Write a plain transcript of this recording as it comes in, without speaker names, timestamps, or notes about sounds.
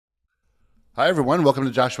Hi, everyone. Welcome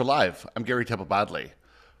to Joshua Live. I'm Gary Temple Bodley.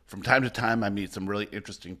 From time to time, I meet some really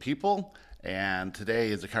interesting people, and today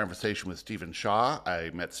is a conversation with Stephen Shaw. I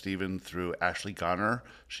met Stephen through Ashley Garner.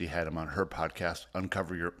 She had him on her podcast,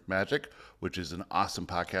 Uncover Your Magic, which is an awesome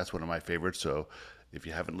podcast, one of my favorites. So if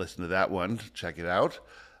you haven't listened to that one, check it out.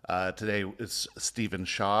 Today is Stephen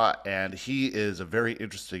Shaw, and he is a very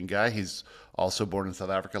interesting guy. He's also born in South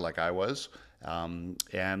Africa, like I was.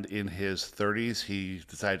 And in his 30s, he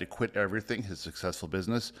decided to quit everything, his successful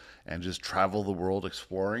business, and just travel the world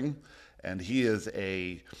exploring. And he is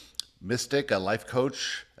a mystic, a life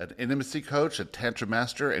coach, an intimacy coach, a tantra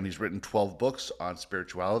master, and he's written 12 books on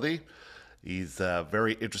spirituality. He's a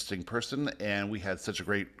very interesting person, and we had such a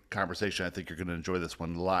great conversation. I think you're going to enjoy this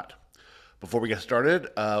one a lot. Before we get started,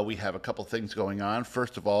 we have a couple things going on.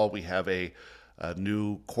 First of all, we have a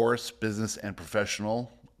new course, Business and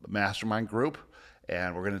Professional Mastermind Group,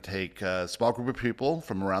 and we're going to take a small group of people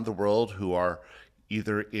from around the world who are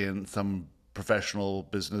either in some professional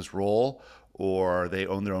business role or they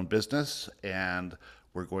own their own business, and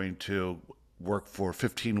we're going to work for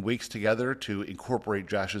 15 weeks together to incorporate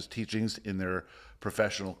Josh's teachings in their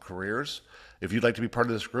professional careers. If you'd like to be part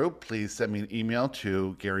of this group, please send me an email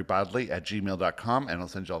to garybodley@gmail.com and I'll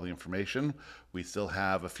send you all the information. We still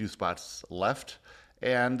have a few spots left,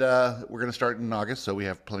 and we're going to start in August, so we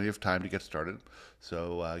have plenty of time to get started.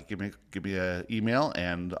 So give me an email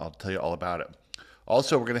and I'll tell you all about it.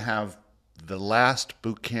 Also, we're going to have the last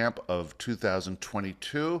boot camp of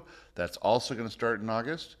 2022. That's also going to start in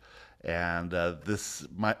August. And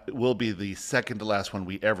will be the second to last one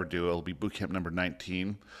we ever do. It'll be boot camp number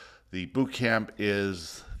 19. The boot camp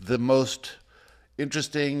is the most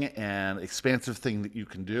interesting and expansive thing that you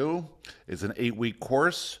can do. It's an 8-week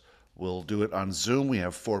course. We'll do it on Zoom. We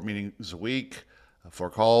have 4 meetings a week, 4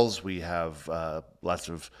 calls. We have lots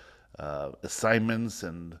of assignments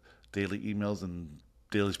and daily emails and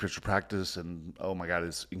daily spiritual practice. And oh my God,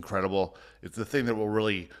 it's incredible. It's the thing that will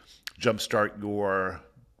really jumpstart your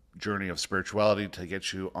journey of spirituality to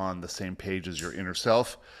get you on the same page as your inner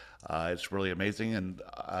self. It's really amazing. And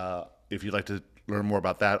if you'd like to learn more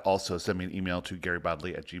about that, also send me an email to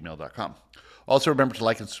garybodley@gmail.com. Also, remember to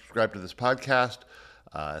like and subscribe to this podcast.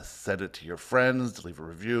 Send it to your friends, leave a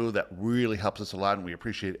review. That really helps us a lot, and we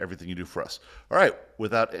appreciate everything you do for us. All right,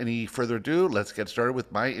 without any further ado, let's get started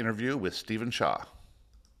with my interview with Stephen Shaw.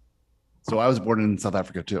 So I was born in South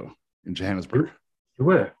Africa too, in Johannesburg. You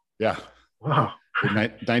were? Yeah, Wow. in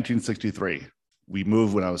 1963. We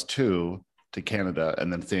moved when I was 2 to Canada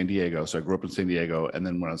and then San Diego. So I grew up in San Diego. And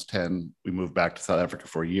then when I was 10, we moved back to South Africa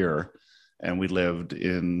for a year. And we lived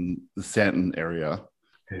in the Sandton area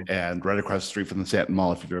Okay. and right across the street from the Sandton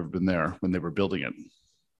Mall, if you've ever been there, when they were building it.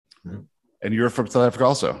 Mhm. And you're from South Africa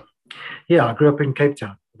also? Yeah, I grew up in Cape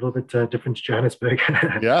Town, a little bit different to Johannesburg.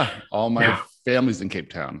 Yeah. All my Yeah, family's in Cape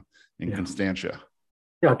Town, in yeah. Constantia.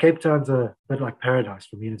 Yeah, Cape Town's a bit like paradise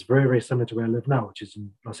for me. And it's very, very similar to where I live now, which is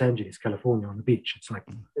in Los Angeles, California, on the beach. It's like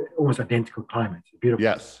almost identical climate. It's beautiful.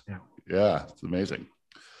 Yes. Yeah. Yeah. It's amazing.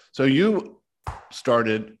 So you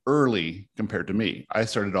started early compared to me. I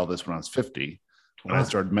started all this when I was 50, when I Ah,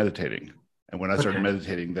 started meditating. And when I started okay.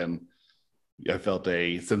 meditating, then I felt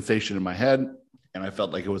a sensation in my head and I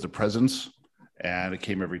felt like it was a presence and it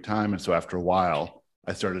came every time. And so after a while,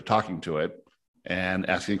 I started talking to it and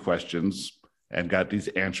asking questions and got these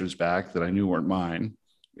answers back that I knew weren't mine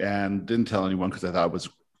and didn't tell anyone because I thought it was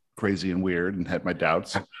crazy and weird and had my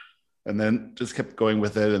doubts. And then just kept going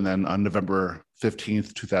with it. And then on November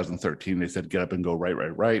 15th, 2013, they said, get up and go right,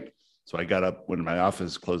 right, right. So I got up when my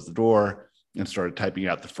office closed the door and started typing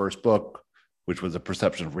out the first book, which was A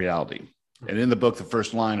Perception of Reality. And in the book, the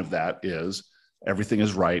first line of that is, everything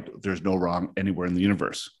is right. There's no wrong anywhere in the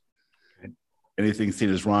universe. Okay. Anything seen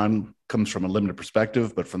as wrong comes from a limited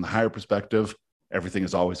perspective, but from the higher perspective, everything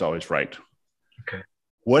is always, always right. Okay.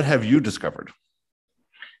 What have you discovered?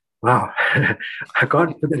 Wow. I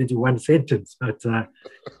can't put that into one sentence, but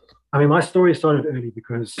I mean, my story started early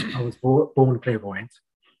because I was born clairvoyant,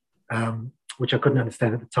 which I couldn't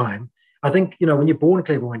understand at the time. I think, when you're born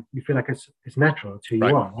clairvoyant, you feel like it's natural. It's who you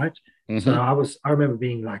Right. are, right? So Mm-hmm. I remember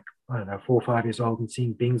being like, I don't know, 4 or 5 years old and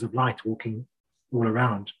seeing beings of light walking all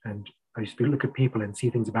around. And I used to look at people and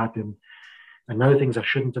see things about them and know things I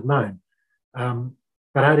shouldn't have known. Um,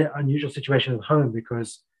 but I had an unusual situation at home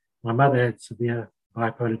because my mother had severe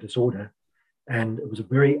bipolar disorder. And it was a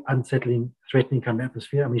very unsettling, threatening kind of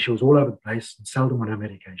atmosphere. I mean, she was all over the place and seldom on her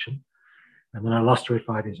medication. And then I lost her at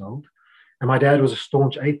 5 years old. And my dad was a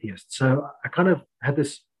staunch atheist. So I kind of had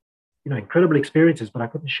this, incredible experiences, but I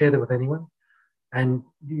couldn't share them with anyone. And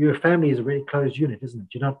your family is a very closed unit, isn't it?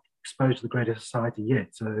 You're not exposed to the greater society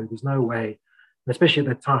yet. So there's no way And especially at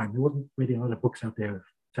that time, there wasn't really a lot of books out there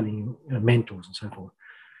telling you, mentors and so forth.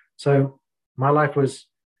 So my life was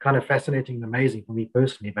kind of fascinating and amazing for me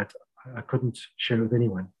personally, but I couldn't share it with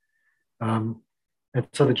anyone. Um, and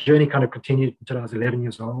so the journey kind of continued until I was 11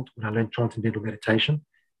 years old when I learned transcendental meditation,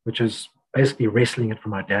 which is basically wrestling it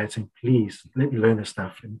from my dad, saying, please let me learn this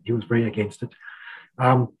stuff. And he was very against it.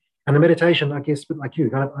 Um, and the meditation, I guess, but like you,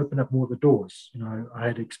 kind of opened up more of the doors. I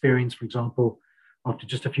had experience, for example, after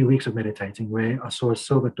just a few weeks of meditating, where I saw a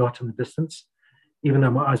silver dot in the distance, even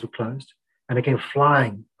though my eyes were closed, and it came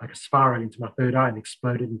flying like a spiral into my third eye and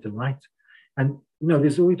exploded into light. And,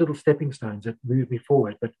 there's always little stepping stones that move me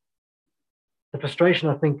forward. But the frustration,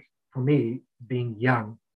 I think, for me, being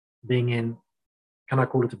young, being in, can I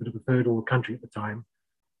call it a bit of a third world country at the time,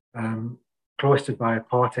 cloistered by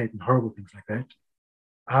apartheid and horrible things like that,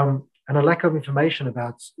 and a lack of information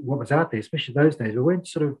about what was out there, especially those days. We weren't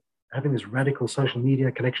sort of having this radical social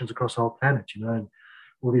media connections across the whole planet, and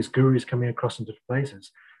all these gurus coming across in different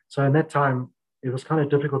places. So in that time, it was kind of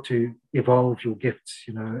difficult to evolve your gifts,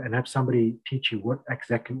 and have somebody teach you what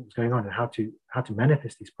exactly was going on and how to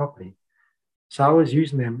manifest these properly. So I was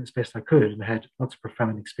using them as best I could and had lots of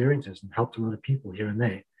profound experiences and helped a lot of people here and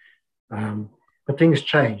there. But things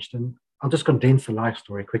changed, and I'll just condense the life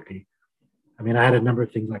story quickly. I mean, I had a number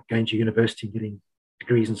of things like going to university, getting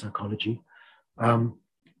degrees in psychology.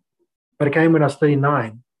 But it came when I was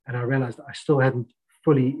 39, and I realized I still hadn't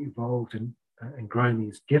fully evolved and grown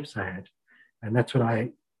these gifts I had. And that's when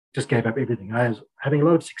I just gave up everything. I was having a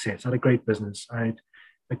lot of success. I had a great business. I had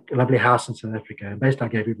a lovely house in South Africa. And basically, I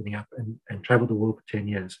gave everything up and traveled the world for 10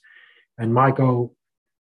 years. And my goal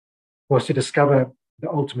was to discover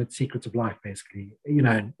the ultimate secrets of life, basically,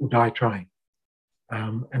 or die trying.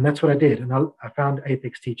 And that's what I did. And I found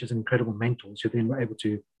apex teachers and incredible mentors who then were able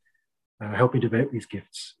to help me develop these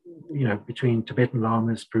gifts, between Tibetan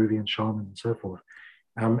lamas, Peruvian shamans, and so forth.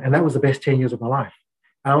 And that was the best 10 years of my life.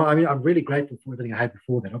 I mean, I'm really grateful for everything I had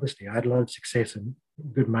before that. Obviously, I had a lot of success and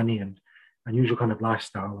good money and unusual kind of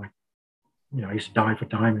lifestyle. Like, I used to dive for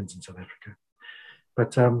diamonds in South Africa.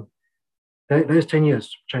 But those 10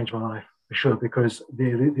 years changed my life for sure, because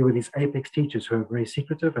there were these apex teachers who are very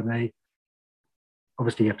secretive, and they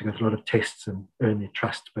obviously have to go through a lot of tests and earn their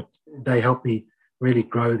trust, but they helped me really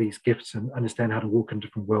grow these gifts and understand how to walk in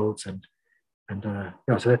different worlds. And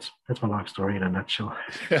so that's my life story in a nutshell.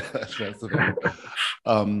 Yeah, that's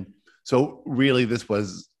fascinating. So really, this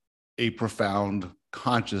was a profound,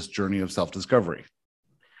 conscious journey of self-discovery.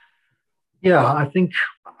 Yeah, I think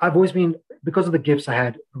I've always been, because of the gifts I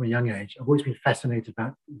had from a young age, I've always been fascinated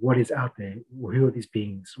about what is out there, who are these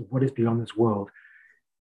beings, what is beyond this world.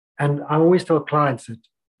 And I always tell clients that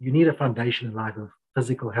you need a foundation in life of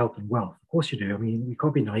physical health and wealth. Of course you do. I mean, you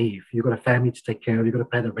can't be naive. You've got a family to take care of. You've got to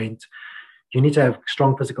pay the rent. You need to have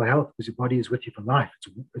strong physical health because your body is with you for life.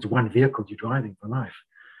 It's one vehicle you're driving for life.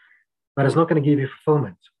 But it's not going to give you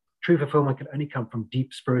fulfillment. True fulfillment can only come from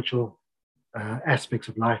deep spiritual aspects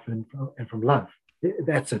of life and from love.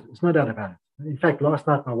 That's it. There's no doubt about it. In fact, last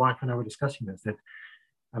night, my wife and I were discussing this, that,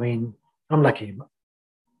 I mean, I'm lucky.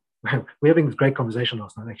 We're having this great conversation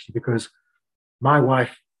last night, actually, because my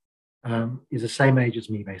wife is the same age as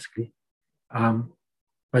me, basically.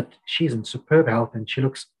 But she's in superb health and she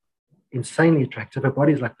looks insanely attractive. Her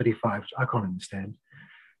body's like 35, which I can't understand.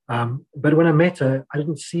 But when I met her, I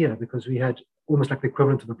didn't see her because we had almost like the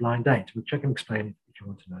equivalent of a blind date, which I can explain if you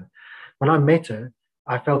want to know. When I met her,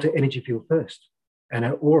 I felt her energy field first and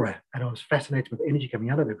her aura, and I was fascinated with the energy coming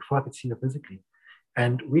out of her before I could see her physically.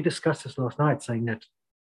 And we discussed this last night, saying that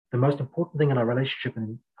the most important thing in our relationship and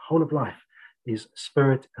in the whole of life is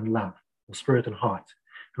spirit and love, or spirit and heart.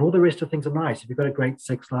 And all the rest of things are nice. If you've got a great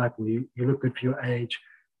sex life, or you look good for your age,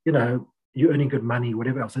 you're earning good money,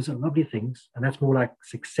 whatever else. Those are lovely things, and that's more like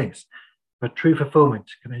success. But true fulfillment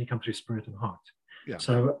can only come through spirit and heart. Yeah.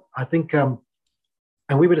 So I think, and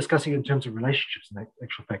we were discussing it in terms of relationships, in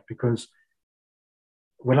actual fact, because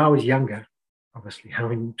when I was younger, obviously,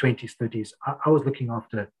 in 20s, 30s, I was looking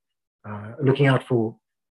out for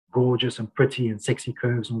gorgeous and pretty and sexy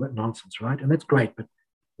curves and all that nonsense, right? And that's great, but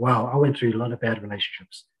wow, I went through a lot of bad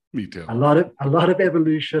relationships. Me too. A lot of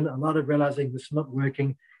evolution, a lot of realizing this is not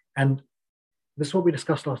working. And this is what we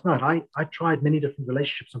discussed last night. I tried many different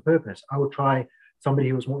relationships on purpose. I would try somebody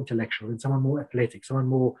who was more intellectual and someone more athletic, someone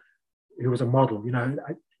more who was a model.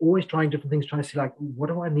 I always trying different things, trying to see like, what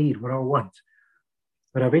do I need? What do I want?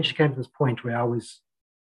 But I eventually came to this point where I was,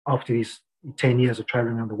 after these 10 years of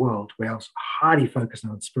traveling around the world, where I was highly focused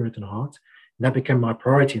on spirit and heart. And that became my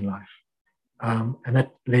priority in life. And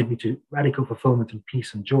that led me to radical fulfillment and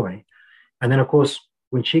peace and joy. And then, of course,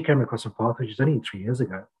 when she came across a path, which is only 3 years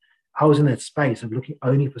ago, I was in that space of looking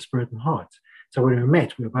only for spirit and heart. So when we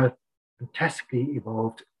met, we were both fantastically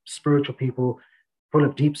evolved, spiritual people, full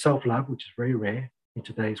of deep self-love, which is very rare in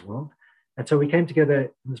today's world. And so we came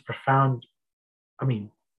together in this profound, I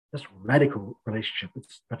mean, this radical relationship.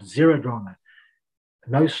 It's got zero drama,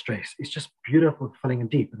 no stress. It's just beautiful, filling, and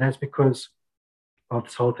deep. And that's because of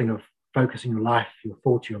this whole thing of focusing your life, your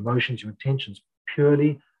thoughts, your emotions, your intentions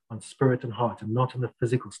purely on spirit and heart and not on the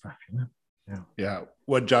physical stuff, you know? Yeah.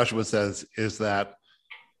 What Joshua says is that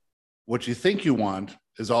what you think you want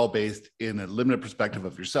is all based in a limited perspective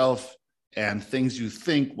of yourself and things you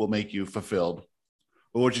think will make you fulfilled.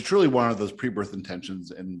 But what you truly want are those pre-birth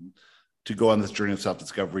intentions, and to go on this journey of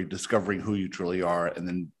self-discovery, discovering who you truly are, and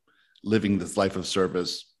then living this life of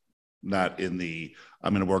service, not in the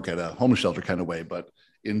I'm going to work at a homeless shelter kind of way, but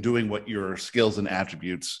in doing what your skills and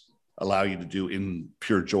attributes allow you to do in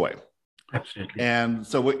pure joy. Absolutely. And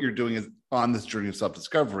so what you're doing is, on this journey of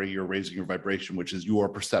self-discovery, you're raising your vibration, which is your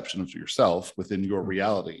perception of yourself within your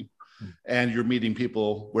reality. And you're meeting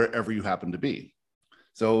people wherever you happen to be.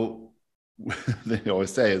 So they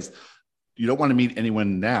always say is, you don't want to meet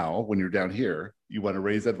anyone now when you're down here. You want to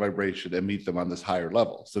raise that vibration and meet them on this higher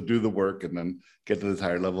level. So do the work and then get to this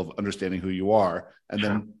higher level of understanding who you are. And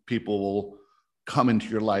then people will come into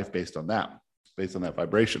your life based on that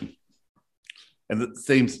vibration. And the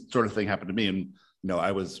same sort of thing happened to me. And,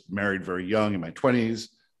 I was married very young in my 20s.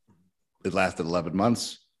 It lasted 11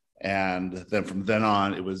 months. And then from then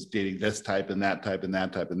on, it was dating this type and that type and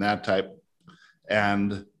that type and that type.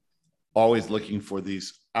 And always looking for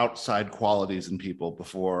these outside qualities in people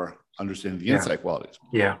before understanding the inside qualities.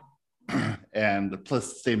 Yeah. And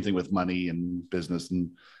plus, same thing with money and business.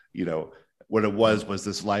 And, what it was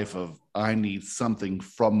this life of, I need something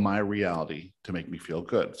from my reality to make me feel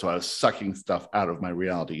good. So I was sucking stuff out of my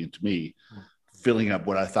reality into me, filling up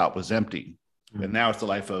what I thought was empty. And now it's a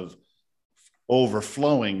life of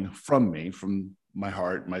overflowing from me, from my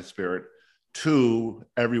heart, my spirit, to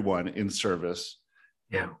everyone in service.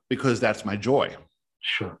 Yeah. Because that's my joy.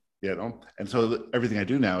 Sure. And so everything I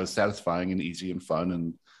do now is satisfying and easy and fun,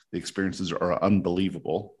 and the experiences are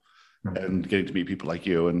unbelievable. And getting to meet people like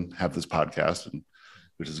you and have this podcast, and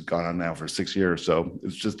which has gone on now for 6 years. So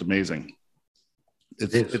it's just amazing.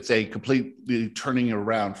 It's a completely turning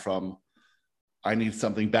around from, I need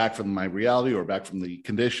something back from my reality or back from the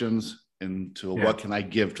conditions, into what can I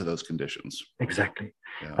give to those conditions? Exactly.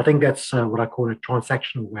 Yeah. I think that's what I call a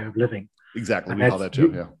transactional way of living. Exactly. We call that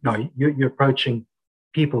too. You're approaching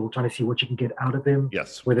people trying to see what you can get out of them.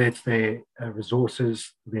 Yes. Whether it's their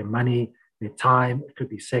resources, their money, their time, it could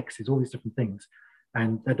be sex, there's all these different things.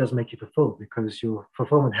 And that does make you fulfilled, because your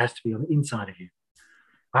fulfillment has to be on the inside of you.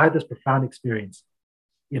 I had this profound experience,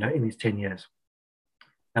 in these 10 years.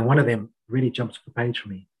 And one of them really jumps off the page for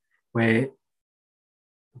me, where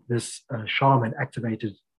this shaman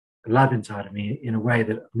activated love inside of me in a way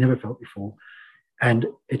that I've never felt before. And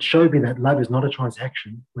it showed me that love is not a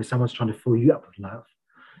transaction where someone's trying to fill you up with love.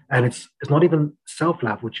 And it's not even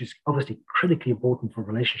self-love, which is obviously critically important for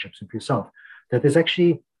relationships and for yourself, that there's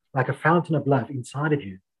actually like a fountain of love inside of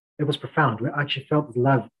you. It was profound, where I actually felt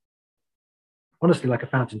love, honestly, like a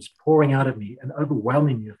fountain just pouring out of me and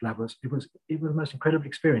overwhelming me with love. It was the most incredible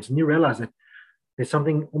experience. And you realize that there's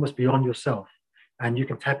something almost beyond yourself, and you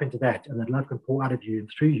can tap into that, and that love can pour out of you and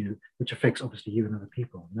through you, which affects obviously you and other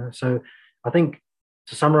people. So I think,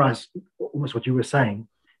 to summarize almost what you were saying,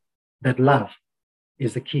 that love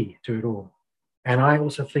is the key to it all. And I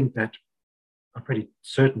also think that, I'm pretty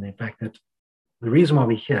certain, in fact, that the reason why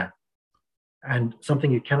we're here, and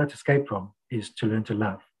something you cannot escape from, is to learn to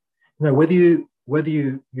love. Whether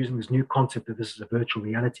you're using this new concept that this is a virtual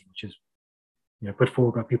reality, which is put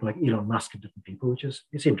forward by people like Elon Musk and different people, which is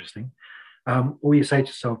it's interesting, or you say to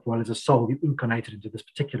yourself, well, as a soul, you've incarnated into this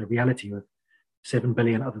particular reality with 7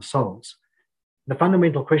 billion other souls. The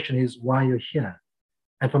fundamental question is why you're here.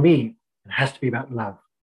 And for me, it has to be about love.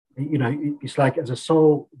 It's like, as a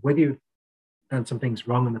soul, whether you've done some things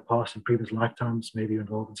wrong in the past, in previous lifetimes, maybe you're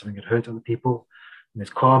involved in something that hurt other people, and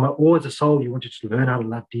there's karma, or as a soul, you want to learn how to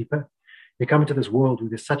love deeper. You come into this world where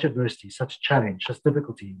there's such adversity, such challenge, such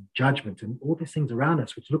difficulty, judgment, and all these things around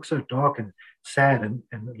us, which look so dark and sad and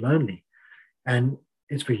lonely. And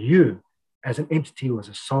it's for you, as an entity or as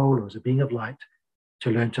a soul or as a being of light,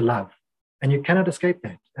 to learn to love. And you cannot escape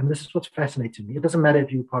that. And this is what's fascinating me. It doesn't matter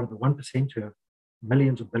if you're part of the 1% who have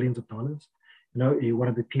millions or billions of dollars. You're one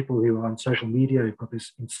of the people who are on social media who've got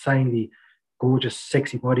this insanely gorgeous,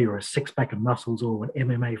 sexy body, or a six-pack of muscles, or an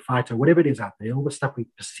MMA fighter, whatever it is out there, all the stuff we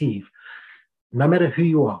perceive. No matter who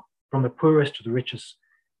you are, from the poorest to the richest,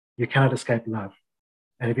 you cannot escape love.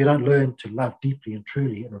 And if you don't learn to love deeply and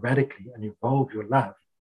truly and radically and evolve your love,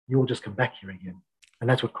 you'll just come back here again. And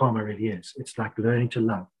that's what karma really is. It's like learning to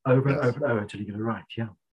love over and Yes. over and over until you get it right. Yeah.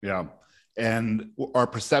 Yeah. And our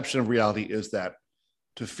perception of reality is that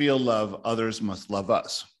to feel love, others must love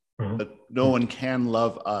us. Mhm. But no one can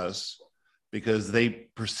love us because they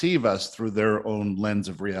perceive us through their own lens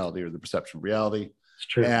of reality or the perception of reality. It's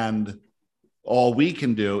true. And all we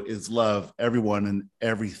can do is love everyone and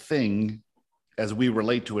everything as we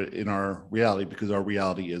relate to it in our reality, because our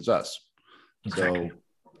reality is us. Exactly.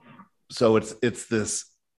 So it's this,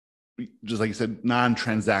 just like you said,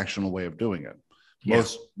 non-transactional way of doing it. Yeah.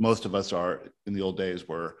 Most of us are in the old days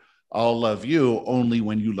where I'll love you only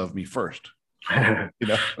when you love me first. You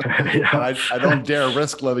know, Yeah. I don't dare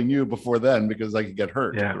risk loving you before then because I could get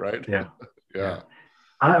hurt. Yeah. Right. Yeah. Yeah.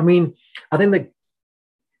 I mean, I think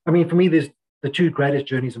for me, there's the two greatest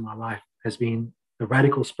journeys in my life has been the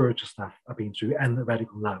radical spiritual stuff I've been through and the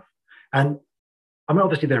radical love. And I mean,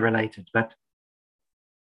 obviously they're related, but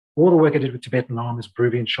all the work I did with Tibetan lamas,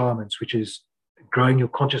 Peruvian shamans, which is growing your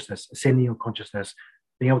consciousness, ascending your consciousness,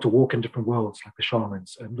 being able to walk in different worlds like the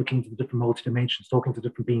shamans and looking into the different multi-dimensions, talking to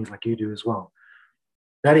different beings like you do as well.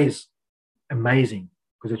 That is amazing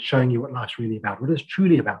because it's showing you what life's really about, what it's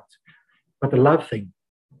truly about. But the love thing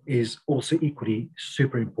is also equally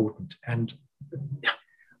super important. And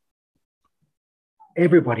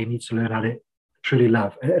everybody needs to learn how to truly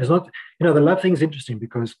love. It's not, the love thing is interesting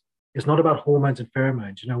because it's not about hormones and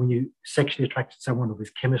pheromones. When you sexually attracted to someone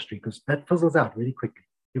with chemistry, because that fizzles out really quickly.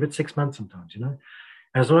 Give it 6 months sometimes, And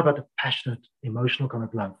it's not about the passionate, emotional kind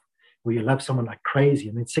of love where you love someone like crazy.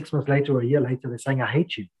 And then 6 months later or a year later, they're saying, I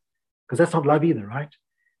hate you. Because that's not love either, right?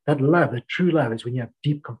 That love, that true love is when you have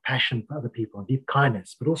deep compassion for other people and deep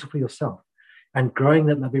kindness, but also for yourself and growing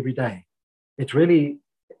that love every day. It's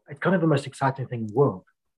kind of the most exciting thing in the world,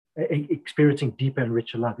 experiencing deeper and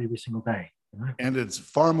richer love every single day. And it's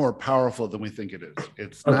far more powerful than we think it is.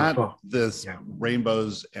 It's not this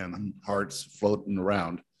rainbows and hearts floating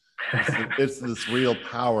around. It's this real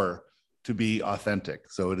power to be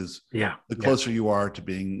authentic. So it is the closer you are to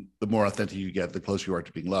being, the more authentic you get, the closer you are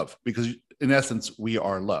to being love. Because in essence, we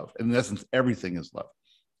are love. And in essence, everything is love.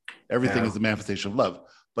 Everything is the manifestation of love.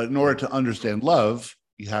 But in order to understand love,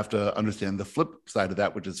 you have to understand the flip side of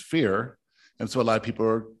that, which is fear. And so a lot of people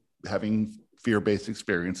are having fear-based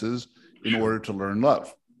experiences in order to learn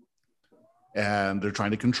love. And they're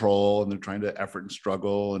trying to control and they're trying to effort and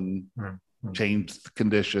struggle and change the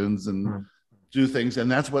conditions and do things. And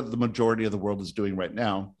that's what the majority of the world is doing right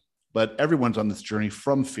now. But everyone's on this journey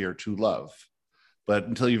from fear to love. But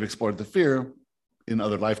until you've explored the fear in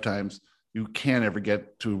other lifetimes, you can't ever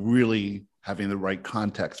get to really having the right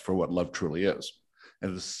context for what love truly is.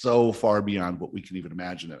 And it is so far beyond what we can even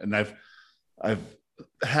imagine it. And I've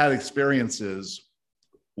had experiences,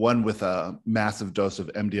 one with a massive dose of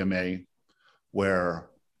MDMA, where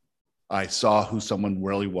I saw who someone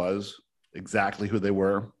really was, exactly who they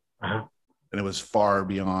were. And it was far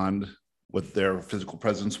beyond what their physical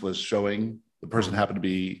presence was showing. The person happened to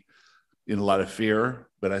be in a lot of fear,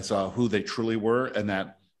 but I saw who they truly were, and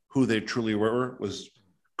that who they truly were was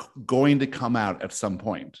going to come out at some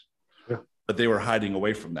point. But they were hiding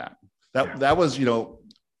away from that. That was,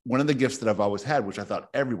 one of the gifts that I've always had, which I thought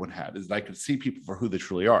everyone had, is that I could see people for who they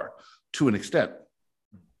truly are to an extent.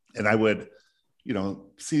 And I would,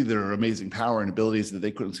 see their amazing power and abilities that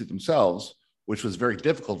they couldn't see themselves, which was very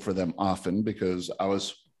difficult for them often because I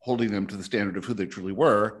was holding them to the standard of who they truly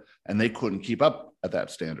were, and they couldn't keep up at that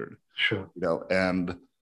standard. Sure. And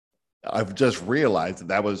I've just realized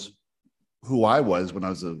that was who I was when I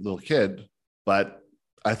was a little kid, but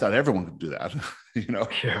I thought everyone could do that,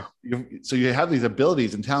 So you have these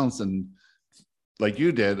abilities and talents, and like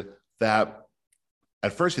you did, that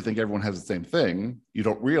at first you think everyone has the same thing. You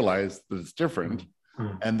don't realize that it's different,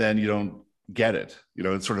 and then you don't get it.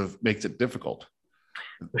 It sort of makes it difficult.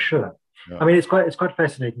 For sure. Yeah. I mean, it's quite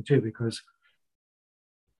fascinating too, because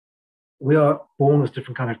we are born with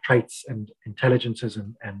different kind of traits and intelligences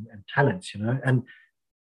and talents, and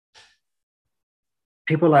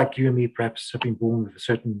people like you and me perhaps have been born with a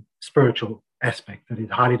certain spiritual aspect that is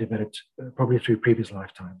highly developed, probably through previous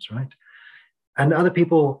lifetimes, right? And other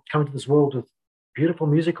people come into this world with beautiful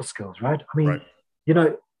musical skills, right? I mean,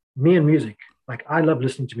 me and music, like I love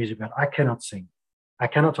listening to music, but I cannot sing. I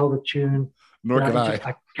cannot hold a tune. Nor can I.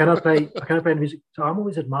 I cannot play music. So I'm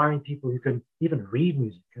always admiring people who can even read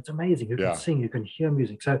music. It's amazing. Who can sing, who can hear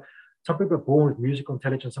music. So some people are born with musical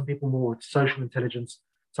intelligence, some people more with social intelligence,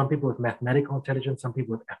 some people with mathematical intelligence, some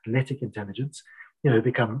people with athletic intelligence, who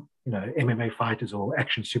become, MMA fighters or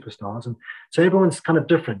action superstars. And so everyone's kind of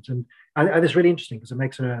different. And it's really interesting because it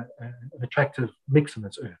makes an attractive mix on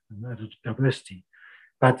this earth and diversity.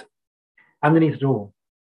 But underneath it all,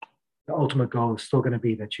 the ultimate goal is still going to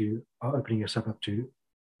be that you are opening yourself up to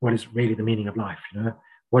what is really the meaning of life,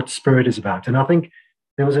 what spirit is about. And I think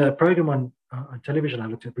there was a program on television I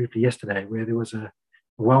looked at briefly yesterday where there was a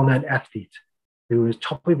well-known athlete who was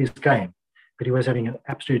top of his game, but he was having an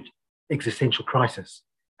absolute existential crisis.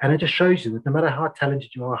 And it just shows you that no matter how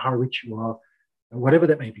talented you are, how rich you are, whatever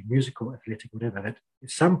that may be, musical, athletic, whatever, that at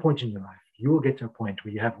some point in your life, you will get to a point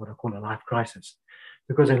where you have what I call a life crisis.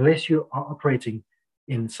 Because unless you are operating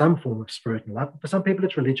in some form of spirit and life, for some people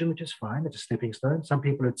it's religion, which is fine, it's a stepping stone. Some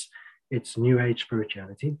people it's new age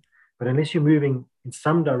spirituality. But unless you're moving in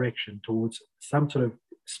some direction towards some sort of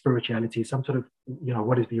spirituality, some sort of,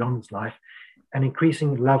 what is beyond this life, and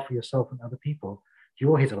increasing love for yourself and other people, you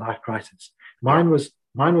will hit a life crisis. Mine was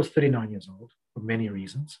 39 years old for many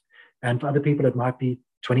reasons. And for other people, it might be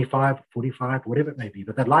 25, 45, whatever it may be.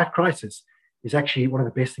 But that life crisis is actually one of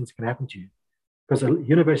the best things that can happen to you, because the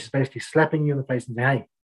universe is basically slapping you in the face and saying, hey,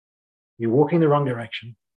 you're walking the wrong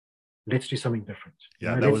direction. Let's do something different.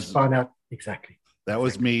 Yeah, let's find out exactly. That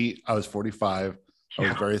was me. I was 45. I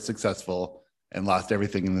was very successful and lost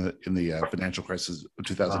everything in the financial crisis of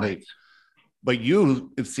 2008. Right. But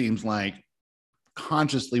you, it seems like,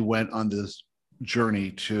 consciously went on this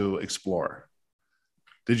journey to explore.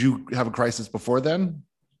 Did you have a crisis before then?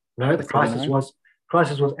 No, the crisis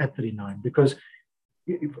was at 39, because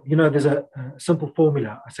there's a simple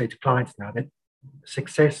formula I say to clients now, that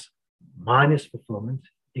success minus fulfillment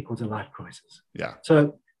equals a life crisis. Yeah.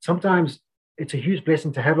 So sometimes it's a huge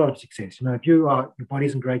blessing to have a lot of success. If your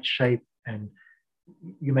body's in great shape and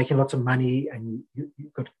you're making lots of money and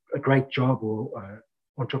you've got a great job or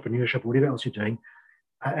entrepreneurship, or whatever else you're doing,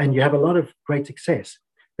 and you have a lot of great success,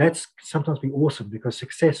 that's sometimes be awesome, because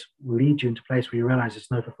success will lead you into a place where you realize there's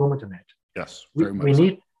no fulfillment in that. Yes, very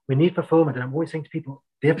much. We need fulfillment. And I'm always saying to people,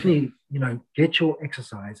 definitely, get your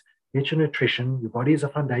exercise, get your nutrition. Your body is a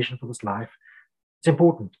foundation for this life. It's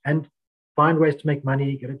important. And find ways to make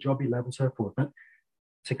money, get a job you love, and so forth. But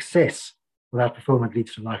success without fulfillment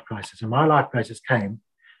leads to life crisis. And my life crisis came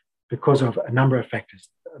because of a number of factors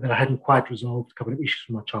that I hadn't quite resolved, a couple of issues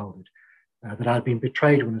from my childhood, that I'd been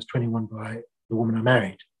betrayed when I was 21 by the woman I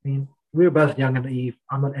married. I mean, we were both young and naive.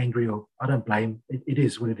 I'm not angry, or I don't blame. It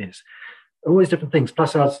is what it is. All these different things.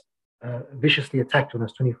 Plus, I was viciously attacked when I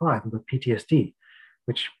was 25 and got PTSD,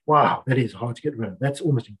 which, wow, that is hard to get rid of. That's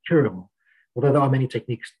almost incurable. Although there are many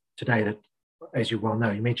techniques today that, as you well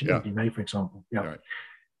know, you mentioned MDMA, for example. Yeah.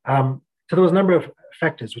 Right. So there was a number of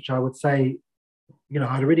factors which I would say,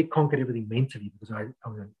 I'd already conquered everything mentally, because I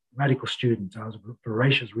was a radical student. I was a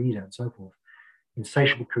voracious reader and so forth.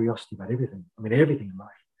 Insatiable curiosity about everything. I mean, everything in life.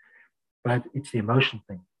 But it's the emotional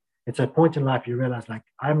thing. It's a point in life you realize, like,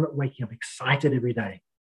 I'm not waking up excited every day.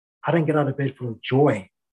 I don't get out of bed full of joy.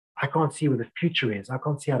 I can't see where the future is. I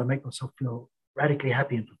can't see how to make myself feel radically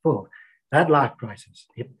happy and fulfilled. That life crisis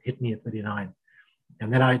hit me at 39.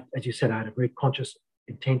 And then as you said, I had a very conscious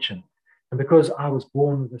intention. And because I was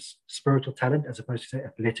born with this spiritual talent, as opposed to, say,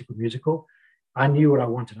 athletic or musical, I knew what I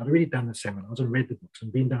wanted. I'd already done the seminars and read the books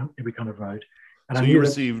and been down every kind of road. And so I you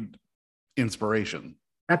received inspiration.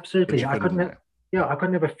 Absolutely. I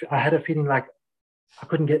had a feeling like I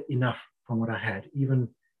couldn't get enough from what I had, even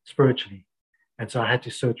spiritually. And so I had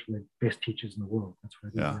to search for the best teachers in the world. That's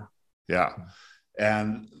what I did. Yeah.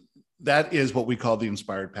 And that is what we call the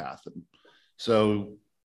inspired path. And so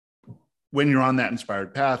when you're on that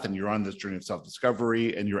inspired path and you're on this journey of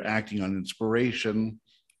self-discovery and you're acting on inspiration,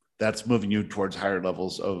 that's moving you towards higher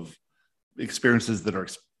levels of experiences that are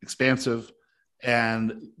expansive.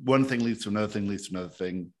 And one thing leads to another thing, leads to another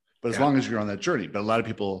thing. But as long as you're on that journey, but a lot of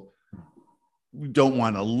people don't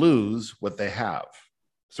want to lose what they have.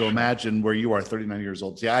 So imagine where you are, 39 years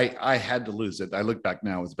old. See, I had to lose it. I look back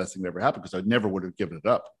now, it was the best thing that ever happened, because I never would have given it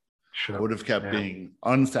up. Sure. I would have kept being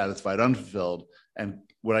unsatisfied, unfulfilled. And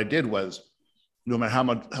what I did was, no matter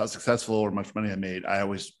how successful or much money I made, I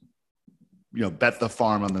always, bet the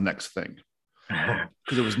farm on the next thing,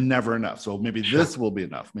 because it was never enough. So maybe this will be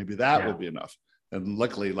enough. Maybe that will be enough. And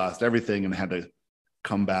luckily lost everything and had to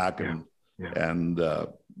come back and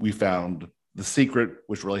we found the secret,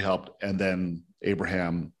 which really helped. And then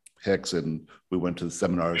Abraham Hicks, and we went to the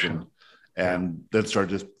seminars and then started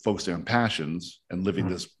just focusing on passions and living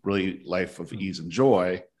this really life of ease and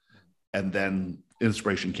joy. And then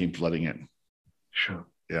inspiration came flooding in. Sure.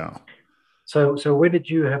 Yeah. So when did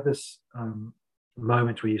you have this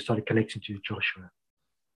moment where you started connecting to Joshua?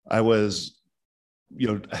 I was,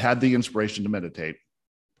 had the inspiration to meditate.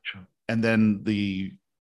 Sure. And then the,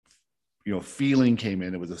 feeling came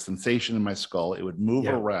in. It was a sensation in my skull. It would move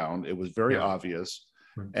around. It was very obvious.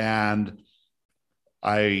 And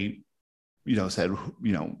I, said,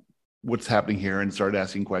 what's happening here, and started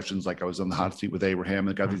asking questions. Like I was on the hot seat with Abraham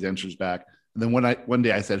and got these answers back. And then one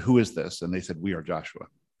day I said, "Who is this?" And they said, "We are Joshua."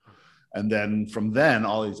 And then from then,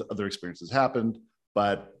 all these other experiences happened,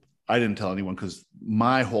 but I didn't tell anyone because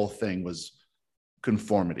my whole thing was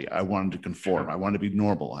conformity. I wanted to conform. I wanted to be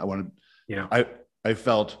normal. I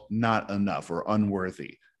felt not enough or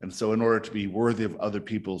unworthy. And so in order to be worthy of other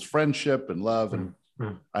people's friendship and love, and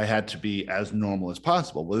I had to be as normal as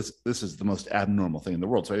possible. Well, this is the most abnormal thing in the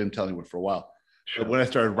world. So I didn't tell anyone for a while. But when I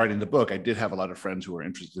started writing the book, I did have a lot of friends who were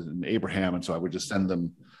interested in Abraham. And so I would just send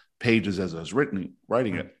them pages as I was writing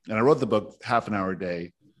it. And I wrote the book half an hour a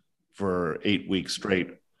day for 8 weeks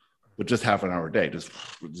straight, but just half an hour a day, just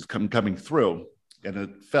coming through. And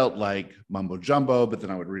it felt like mumbo jumbo, but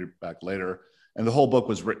then I would read it back later. And the whole book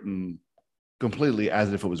was written completely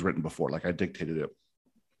as if it was written before, like I dictated it.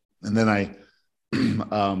 And then I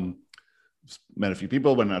met a few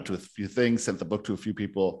people, went out to a few things, sent the book to a few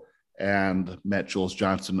people, and met Jules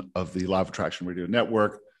Johnson of the Law of Attraction Radio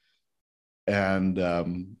Network. And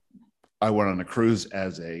I went on a cruise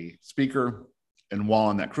as a speaker. And while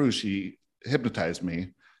on that cruise, she hypnotized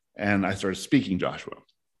me and I started speaking Joshua.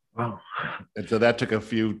 Wow. And so that took a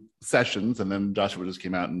few sessions, and then Joshua just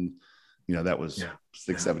came out, and that was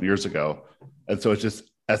 6-7 years ago. And so it just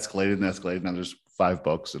escalated and escalated. Now there's 5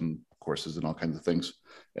 books and courses and all kinds of things,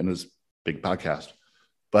 and this big podcast.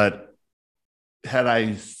 But had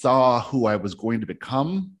I saw who I was going to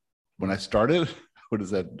become when I started, I would have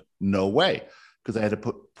said, no way. Because I had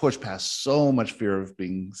to push past so much fear of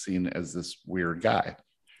being seen as this weird guy.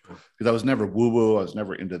 Because I was never woo-woo. I was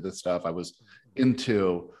never into this stuff. I was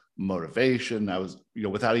into motivation. I was,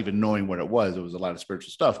 without even knowing what it was a lot of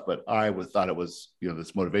spiritual stuff, but I thought it was,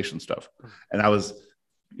 this motivation stuff. And I was,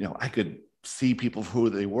 I could see people for who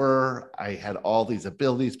they were. I had all these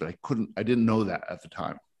abilities, but I didn't know that at the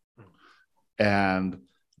time. And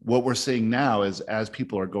what we're seeing now is, as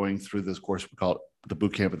people are going through this course, we call it the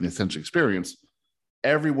boot camp and the Ascension Experience,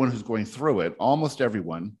 everyone who's going through it, almost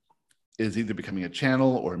everyone, is either becoming a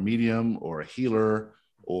channel or a medium or a healer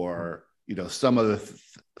or some other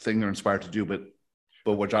thing they're inspired to do. But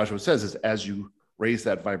what Joshua says is, as you raise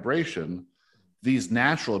that vibration, these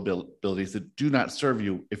natural abilities that do not serve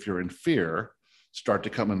you if you're in fear start to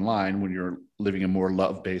come in line when you're living a more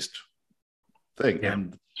love-based thing. Yeah,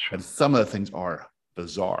 and some of the things are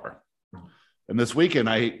bizarre. And this weekend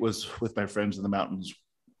I was with my friends in the mountains,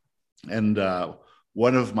 and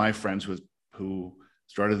one of my friends who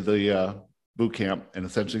started the boot camp and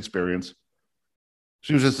Ascension Experience,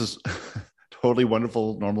 she was just this totally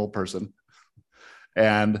wonderful, normal person.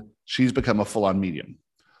 And she's become a full-on medium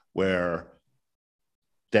where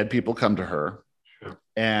dead people come to her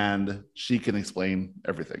and she can explain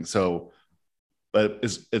everything. So, but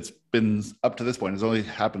it's been up to this point, it's only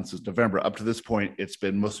happened since November. Up to this point, it's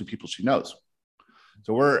been mostly people she knows.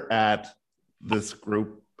 So we're at this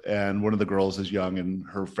group, and one of the girls is young, and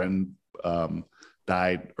her friend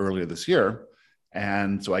died earlier this year.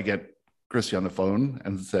 And so I get Christy on the phone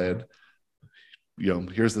and said,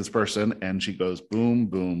 here's this person. And she goes, boom,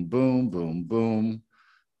 boom, boom, boom, boom.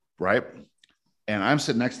 Right. And I'm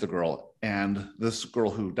sitting next to the girl, and this girl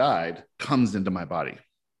who died comes into my body.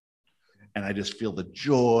 And I just feel the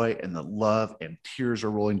joy and the love, and tears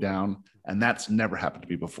are rolling down. And that's never happened to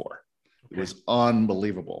me before. It was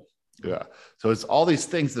unbelievable. Yeah. So it's all these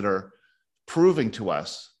things that are proving to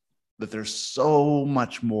us that there's so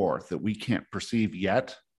much more that we can't perceive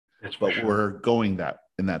yet, but we're going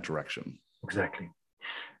in that direction. Exactly.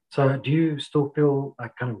 So do you still feel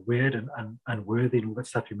like kind of weird and unworthy and all that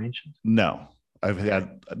stuff you mentioned? No, I've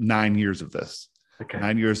had 9 years of this.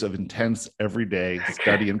 9 years of intense everyday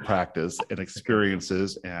study and practice and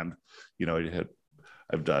experiences. And,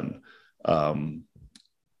 I've done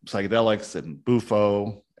psychedelics and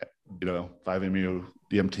Bufo, 5-MeO,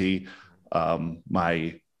 DMT.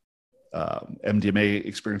 My MDMA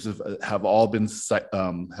experiences have all been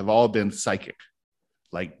psychic,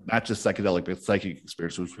 like not just psychedelic, but psychic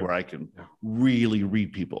experiences where I can really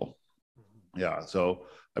read people. Yeah. So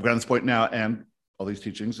I've gotten to this point now, and all these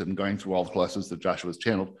teachings and going through all the classes that Joshua's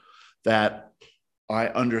channeled, that I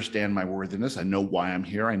understand my worthiness. I know why I'm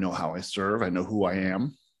here. I know how I serve. I know who I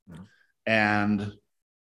am. Mm-hmm. And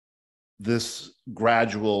this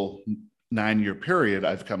gradual 9-year period,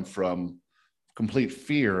 I've come from complete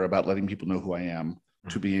fear about letting people know who I am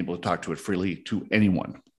to being able to talk to it freely to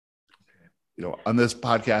anyone. On this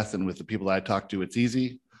podcast and with the people that I talk to, it's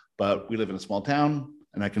easy, but we live in a small town,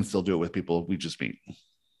 and I can still do it with people we just meet.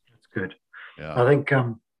 That's good. Yeah. I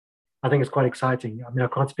think it's quite exciting. I mean, I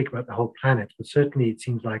can't speak about the whole planet, but certainly it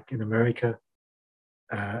seems like in America,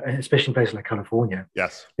 and especially in places like California,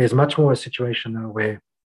 yes, there's much more a situation now where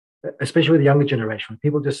especially with the younger generation, when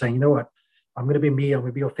people just saying, you know what, I'm going to be me, I'm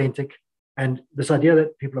going to be authentic. And this idea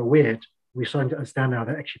that people are weird, we're starting to understand now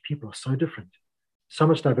that actually people are so different, so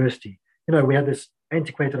much diversity. You know, we had this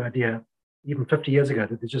antiquated idea even 50 years ago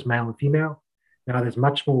that there's just male and female. Now there's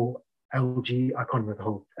much more LG, I can't remember the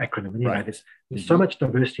whole acronym. Anyway, Right. there's so much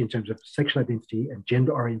diversity in terms of sexual identity and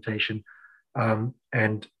gender orientation, and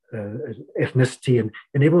ethnicity, and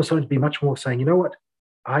everyone's starting to be much more saying, you know what,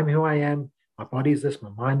 I'm who I am. My body is this, my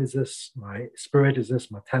mind is this, my spirit is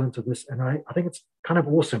this, my talent is this. And I think it's kind of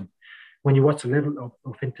awesome when you watch the level of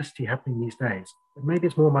authenticity happening these days. Maybe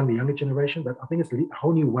it's more among the younger generation, but I think it's a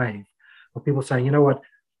whole new wave of people saying, you know what,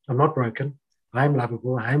 I'm not broken. I am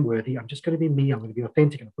lovable. I am worthy. I'm just going to be me. I'm going to be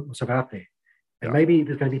authentic and put myself out there. And Yeah. maybe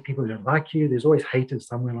there's going to be people who don't like you. There's always haters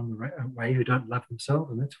somewhere along the way who don't love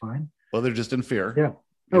themselves, and that's fine. Well, they're just in fear. Yeah.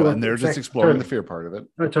 Well, and they're just exploring the fear part of it.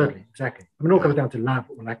 No, totally, exactly. I mean, it all comes down to love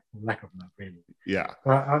or lack of love, really. Yeah.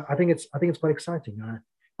 I think it's quite exciting. I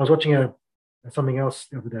was watching something else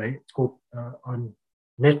the other day. It's called on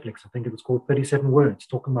Netflix. I think it was called 37 Words,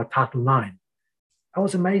 talking about Title IX. I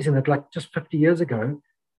was amazing that like just 50 years ago,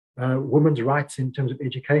 women's rights in terms of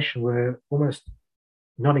education were almost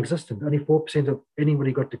non-existent. Only 4% of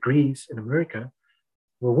anybody got degrees in America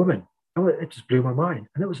were women. It just blew my mind.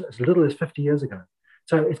 And it was as little as 50 years ago.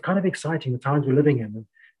 So it's kind of exciting the times we're living in. And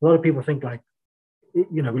a lot of people think like,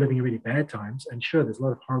 you know, we're living in really bad times. And sure, there's a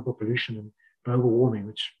lot of horrible pollution and global warming,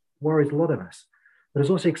 which worries a lot of us. But it's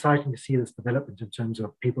also exciting to see this development in terms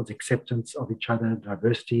of people's acceptance of each other,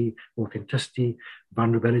 diversity, authenticity,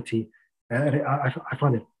 vulnerability. And I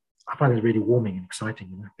find it really warming and exciting.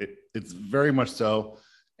 You know? It's very much so.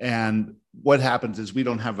 And what happens is we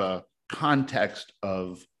don't have a context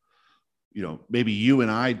of, you know, maybe you and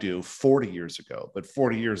I do 40 years ago, but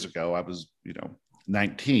 40 years ago, I was,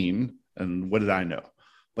 19. And what did I know?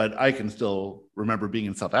 But I can still remember being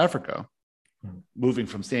in South Africa, moving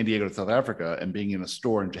from San Diego to South Africa and being in a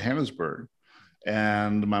store in Johannesburg.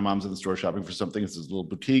 And my mom's in the store shopping for something. It's this little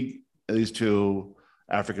boutique. And these two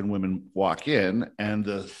African women walk in and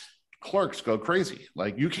the clerks go crazy.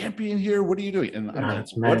 Like, you can't be in here. What are you doing? And I'm like,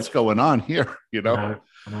 what's going on here?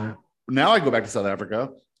 Now I go back to South Africa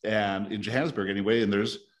and in Johannesburg anyway, and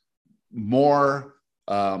there's more,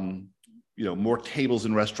 more tables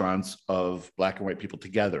in restaurants of Black and white people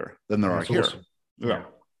together than there are here. Awesome. Yeah.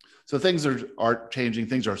 So things are changing.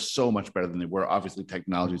 Things are so much better than they were. Obviously,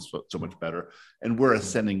 technology is so much better, and we're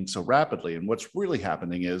ascending so rapidly. And what's really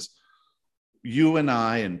happening is you and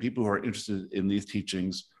I and people who are interested in these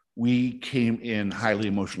teachings, we came in highly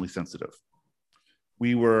emotionally sensitive.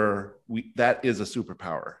 That is a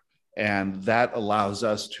superpower. And that allows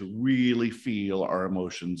us to really feel our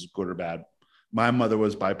emotions, good or bad. My mother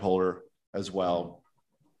was bipolar as well.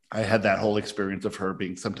 I had that whole experience of her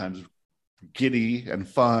being sometimes giddy and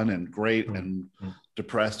fun and great and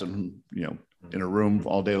depressed and, in a room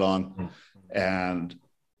all day long. And,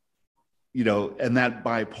 and that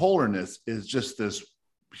bipolarness is just this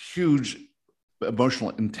huge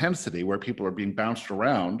emotional intensity where people are being bounced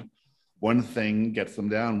around. One thing gets them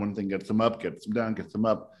down, one thing gets them up, gets them down, gets them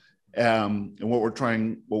up. And what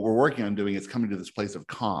we're working on doing is coming to this place of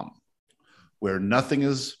calm, where nothing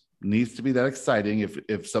needs to be that exciting.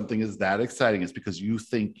 If something is that exciting, it's because you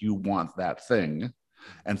think you want that thing,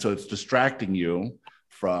 and so it's distracting you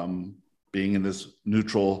from being in this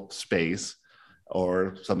neutral space,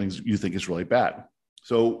 or something you think is really bad.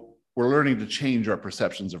 So we're learning to change our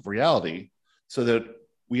perceptions of reality so that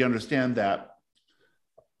we understand that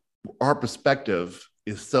our perspective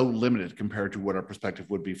is so limited compared to what our perspective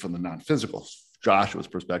would be from the non-physical, Joshua's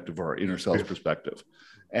perspective or our inner self's perspective.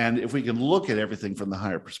 And if we can look at everything from the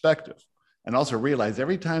higher perspective and also realize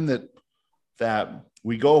every time that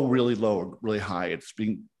we go really low or really high, it's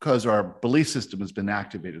because our belief system has been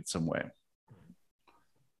activated some way.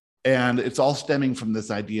 And it's all stemming from this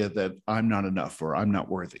idea that I'm not enough or I'm not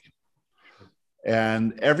worthy.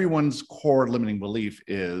 And everyone's core limiting belief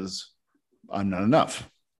is I'm not enough.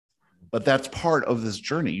 But that's part of this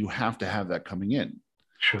journey. You have to have that coming in,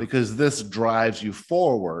 because this drives you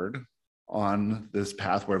forward on this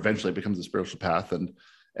path where eventually it becomes a spiritual path. And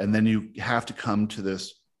then you have to come to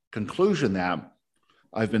this conclusion that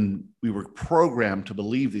we were programmed to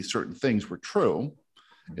believe these certain things were true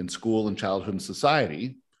in school and childhood and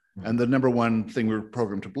society. And the number one thing we were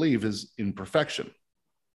programmed to believe is imperfection,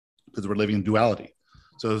 because we're living in duality.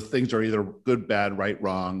 So things are either good, bad, right,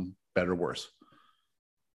 wrong, better, worse.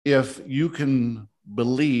 If you can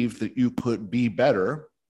believe that you could be better,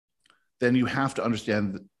 then you have to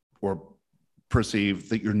understand or perceive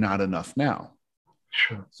that you're not enough now.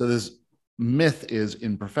 Sure. So this myth is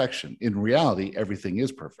imperfection. In reality, everything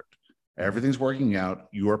is perfect. Everything's working out.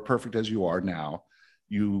 You are perfect as you are now.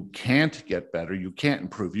 You can't get better. You can't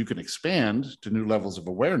improve. You can expand to new levels of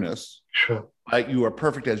awareness. Sure. But you are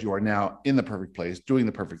perfect as you are now, in the perfect place, doing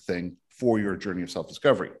the perfect thing for your journey of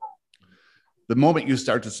self-discovery. The moment you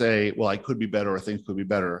start to say, well, I could be better or things could be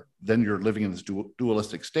better, then you're living in this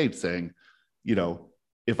dualistic state saying,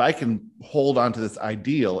 if I can hold on to this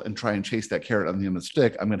ideal and try and chase that carrot on the end of the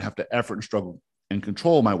stick, I'm going to have to effort and struggle and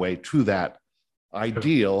control my way to that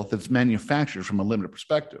ideal that's manufactured from a limited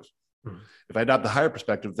perspective. Mm-hmm. If I adopt the higher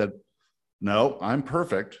perspective that, no, I'm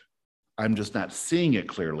perfect, I'm just not seeing it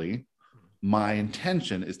clearly. My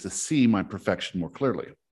intention is to see my perfection more clearly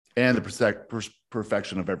and the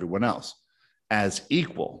perfection of everyone else as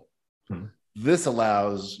equal. Mm-hmm. This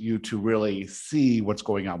allows you to really see what's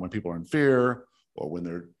going on when people are in fear or when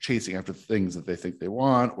they're chasing after things that they think they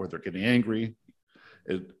want or they're getting angry.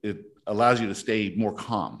 It allows you to stay more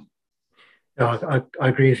calm. No, I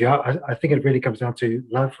agree with you. I think it really comes down to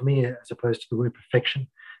love for me as opposed to the word perfection.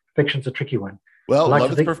 Perfection's a tricky one. Well,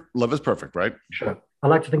 love is perfect, right? Sure. I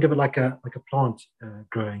like to think of it like a plant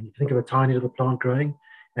growing. You think of a tiny little plant growing,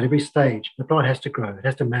 and every stage, the plant has to grow. It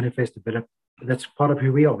has to manifest, develop. That's part of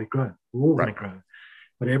who we are. We grow. We're all going to grow.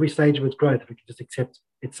 But every stage of its growth, if we can just accept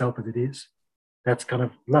itself as it is, that's kind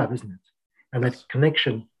of love, isn't it? And that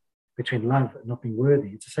connection between love and not being worthy,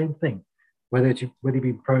 it's the same thing. Whether you've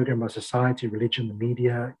been programmed by society, religion, the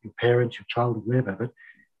media, your parents, your child, whoever, but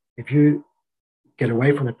if you get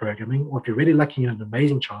away from the programming, or if you're really lucky, you're an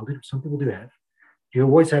amazing childhood, which some people do have, you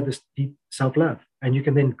always have this deep self-love, and you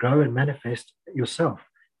can then grow and manifest yourself.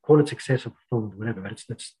 Call it success or fulfillment, whatever, but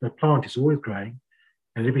it's the plant is always growing,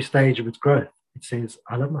 and at every stage of its growth, it says,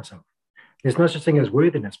 I love myself. There's no such thing as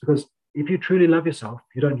worthiness, because if you truly love yourself,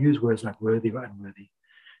 you don't use words like worthy or unworthy.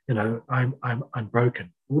 I'm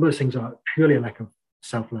broken. All those things are purely a lack of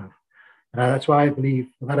self-love. And that's why I believe,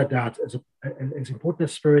 without a doubt, as important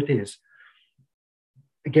as spirit is,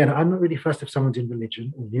 again, I'm not really fussed if someone's in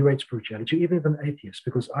religion or New Age spirituality, or even if an atheist,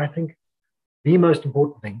 because I think the most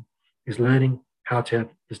important thing is learning how to have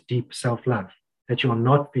this deep self-love, that you're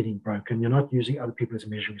not feeling broken, you're not using other people as a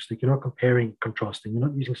measuring stick, you're not comparing, contrasting, you're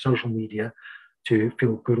not using social media to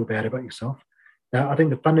feel good or bad about yourself. Now, I think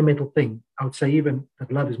the fundamental thing, I would say even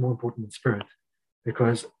that love is more important than spirit,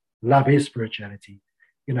 because love is spirituality.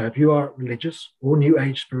 If you are religious or New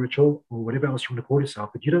Age spiritual or whatever else you want to call yourself,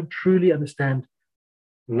 but you don't truly understand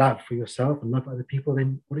love for yourself and love for other people,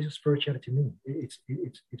 then what does your spirituality mean? It's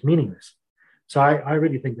meaningless. So I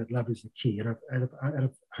really think that love is the key. And I've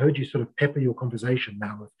heard you sort of pepper your conversation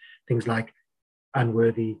now with things like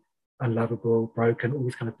unworthy, unlovable, broken, all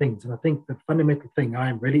these kind of things. And I think the fundamental thing I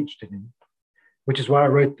am really interested in, which is why I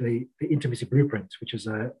wrote the Intimacy Blueprint, which is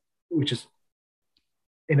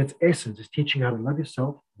in its essence is teaching how to love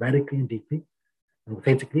yourself radically and deeply and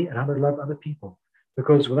authentically, and how to love other people.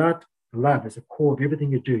 Because without love as the core of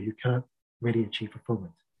everything you do, you can't really achieve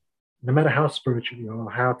fulfillment. No matter how spiritual you are,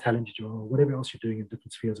 how talented you are, or whatever else you're doing in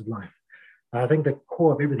different spheres of life. I think the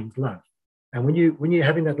core of everything is love. And when you're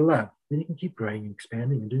having that love, then you can keep growing and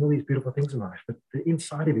expanding and doing all these beautiful things in life. But the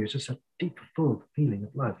inside of you is just a deep, fulfilled feeling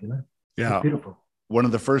of love, Yeah. It's beautiful. One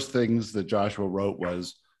of the first things that Joshua wrote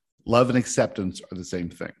was love and acceptance are the same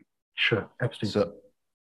thing. Sure, absolutely.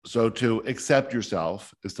 So to accept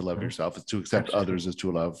yourself is to love yourself. It's to accept others is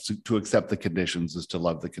to love. To accept the conditions is to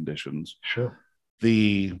love the conditions. Sure.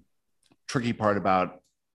 The tricky part about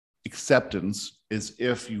acceptance is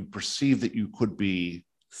if you perceive that you could be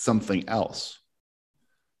something else,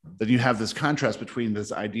 then you have this contrast between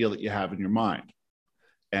this ideal that you have in your mind.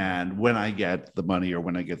 And when I get the money, or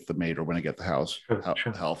when I get the mate, or when I get the house,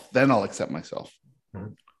 health, then I'll accept myself,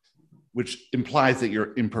 which implies that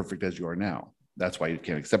you're imperfect as you are now. That's why you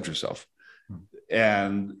can't accept yourself.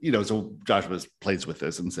 And, so Joshua plays with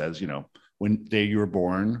this and says, when day you were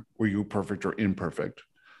born, were you perfect or imperfect?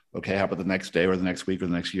 Okay, how about the next day or the next week or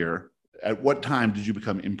the next year? At what time did you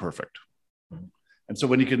become imperfect? And so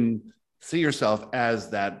when you can see yourself as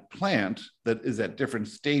that plant that is at different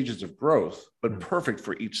stages of growth, but perfect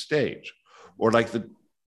for each stage, or like the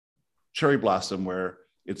cherry blossom where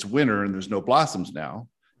it's winter and there's no blossoms now,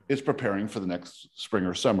 it's preparing for the next spring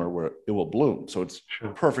or summer where it will bloom. So it's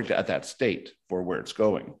perfect at that state for where it's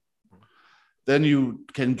going. Then you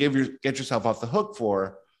can get yourself off the hook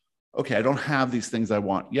for, okay, I don't have these things I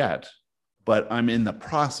want yet, but I'm in the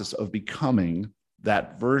process of becoming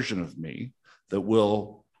that version of me that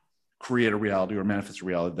will create a reality or manifest a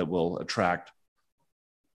reality that will attract.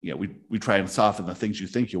 We try and soften the things you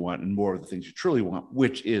think you want and more of the things you truly want,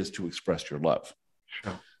 which is to express your love,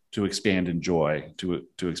 to expand in joy, to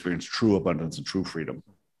experience true abundance and true freedom,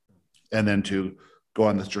 and then to go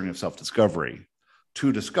on this journey of self-discovery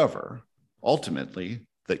to discover ultimately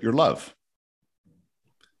that you're love.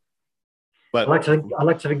 But I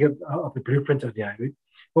like to think of the blueprint of the idea.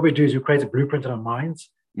 What we do is we create a blueprint in our minds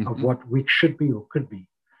of what we should be or could be.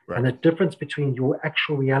 Right. And the difference between your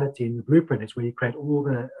actual reality and the blueprint is where you create all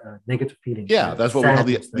the negative feelings. Yeah, that's what we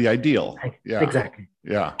call the ideal. Yeah. Exactly.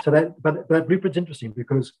 Yeah. So but that blueprint's interesting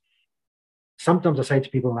because sometimes I say to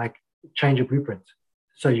people like, change your blueprint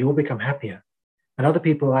so you will become happier. And other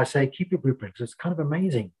people I say, keep your blueprint because it's kind of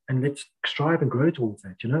amazing and let's strive and grow towards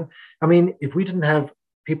that, you know? I mean, if we didn't have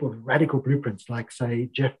people with radical blueprints like, say,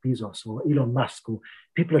 Jeff Bezos or Elon Musk, or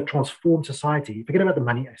people that transform society, forget about the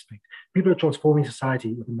money aspect. People are transforming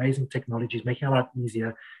society with amazing technologies, making our life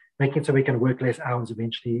easier, making it so we can work less hours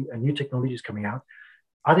eventually, and new technologies coming out.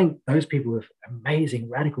 I think those people with amazing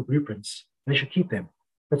radical blueprints, they should keep them.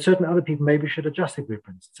 But certain other people maybe should adjust their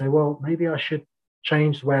blueprints. Say, well, maybe I should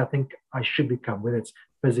change the way I think I should become, whether it's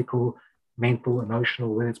physical, mental,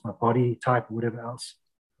 emotional, whether it's my body type or whatever else.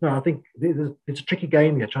 No, I think it's a tricky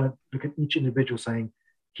game here, trying to look at each individual saying,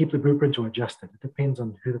 keep the blueprint or adjust it. It depends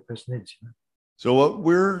on who the person is. You know? So what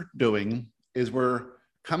we're doing is we're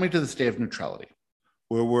coming to the state of neutrality,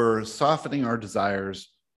 where we're softening our desires,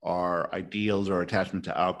 our ideals, our attachment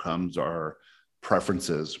to outcomes, our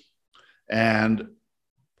preferences, and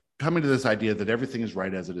coming to this idea that everything is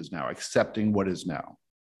right as it is now, accepting what is now.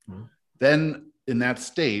 Mm-hmm. Then in that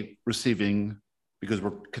state, receiving, because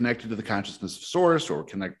we're connected to the consciousness of source, or we're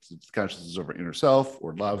connected to the consciousness of our inner self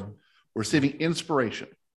or love, we're receiving inspiration.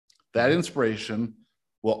 That inspiration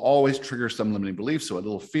will always trigger some limiting belief. So a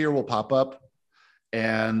little fear will pop up,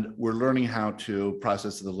 and we're learning how to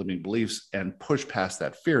process the limiting beliefs and push past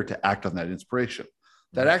that fear to act on that inspiration.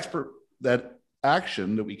 That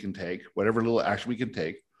action that we can take, whatever little action we can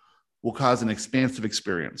take, will cause an expansive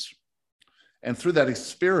experience. And through that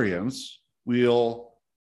experience, we'll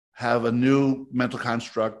have a new mental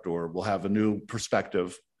construct, or we'll have a new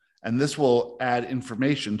perspective. And this will add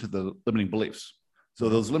information to the limiting beliefs. So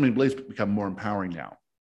those limiting beliefs become more empowering now.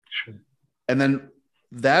 Sure. And then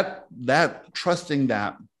that trusting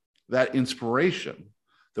that inspiration,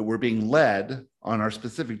 that we're being led on our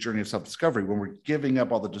specific journey of self-discovery, when we're giving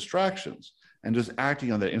up all the distractions and just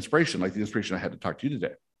acting on that inspiration, like the inspiration I had to talk to you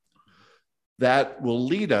today, that will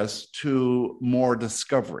lead us to more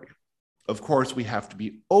discovery. Of course, we have to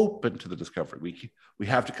be open to the discovery. We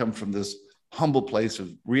have to come from this humble place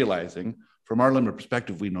of realizing, from our limited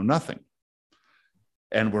perspective, we know nothing.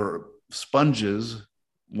 And we're sponges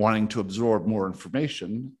wanting to absorb more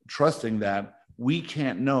information, trusting that we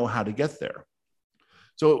can't know how to get there.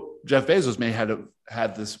 So Jeff Bezos may have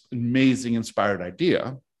had this amazing, inspired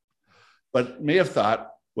idea, but may have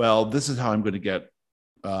thought, well, this is how I'm going to get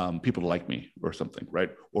people to like me or something,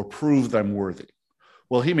 right? Or prove that I'm worthy.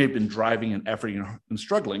 Well, he may have been driving and efforting and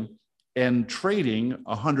struggling and trading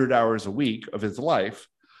 100 hours a week of his life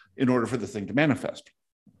in order for this thing to manifest,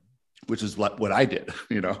 which is what I did,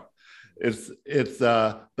 you know.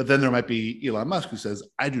 But then there might be Elon Musk who says,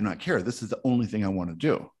 I do not care. This is the only thing I want to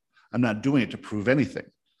do. I'm not doing it to prove anything.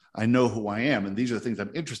 I know who I am, and these are the things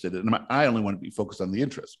I'm interested in. And I only want to be focused on the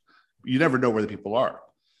interest. You never know where the people are.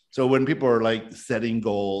 So when people are like setting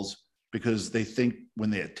goals because they think when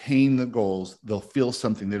they attain the goals, they'll feel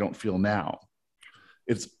something they don't feel now.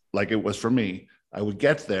 It's like it was for me. I would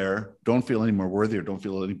get there, don't feel any more worthy or don't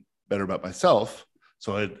feel any better about myself.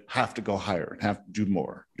 So I'd have to go higher and have to do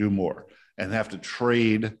more, and have to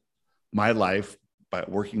trade my life by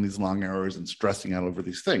working these long hours and stressing out over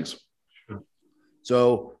these things. Sure.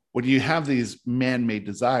 So when you have these man-made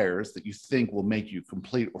desires that you think will make you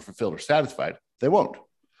complete or fulfilled or satisfied, they won't.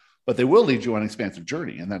 But they will lead you on an expansive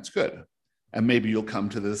journey, and that's good. And maybe you'll come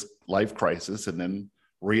to this life crisis and then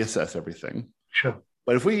reassess everything. Sure.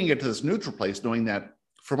 But if we can get to this neutral place, knowing that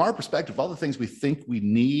from our perspective, all the things we think we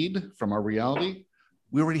need from our reality,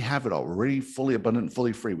 we already have it all. We're already fully abundant and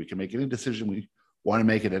fully free. We can make any decision we want to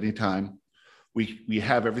make at any time. We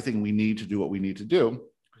have everything we need to do what we need to do.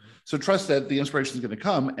 So trust that the inspiration is going to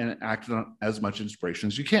come, and act on as much inspiration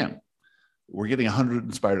as you can. We're getting 100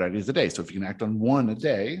 inspired ideas a day. So if you can act on one a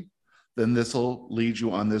day, then this will lead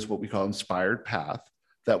you on this, what we call inspired path,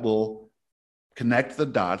 that will connect the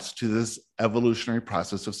dots to this evolutionary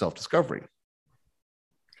process of self-discovery.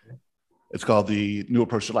 Okay. It's called the new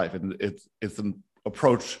approach to life. And it's an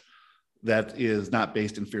approach that is not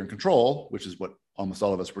based in fear and control, which is what almost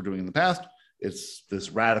all of us were doing in the past. It's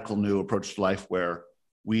this radical new approach to life where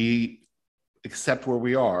we accept where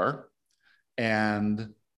we are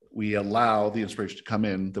and we allow the inspiration to come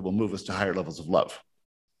in that will move us to higher levels of love.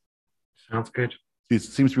 Sounds good. It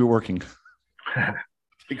seems to be working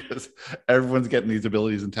because everyone's getting these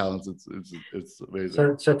abilities and talents. It's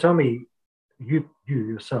amazing. So tell me, you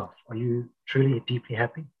yourself, are you truly deeply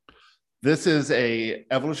happy? This is a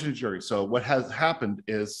evolutionary journey. So what has happened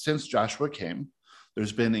is since Joshua came,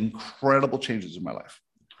 there's been incredible changes in my life.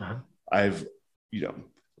 Uh-huh. I've,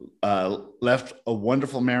 left a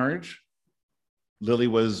wonderful marriage. Lily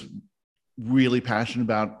was really passionate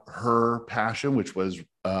about her passion, which was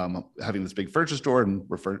having this big furniture store and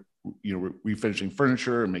refinishing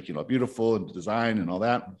furniture and making it all beautiful and design and all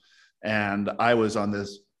that. And I was on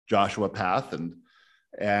this Joshua path,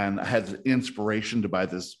 and I had the inspiration to buy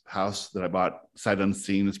this house that I bought sight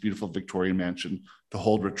unseen, this beautiful Victorian mansion to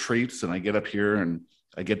hold retreats. And I get up here and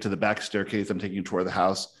I get to the back staircase. I'm taking a tour of the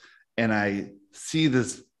house, and I see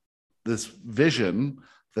this vision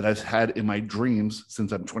that I've had in my dreams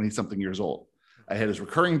since I'm 20 something years old. I had this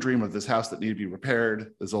recurring dream of this house that needed to be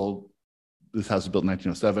repaired. This house was built in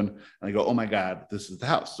 1907. And I go, oh my God, this is the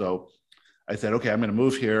house. So I said, okay, I'm going to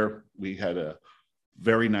move here. We had a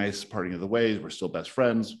very nice parting of the ways. We're still best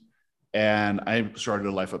friends. And I started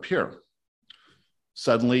a life up here.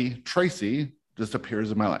 Suddenly, Tracy just appears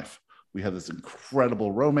in my life. We have this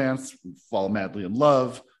incredible romance. We fall madly in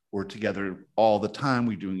love. We're together all the time.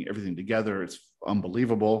 We're doing everything together. It's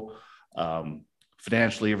unbelievable.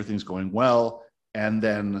 Financially, everything's going well. And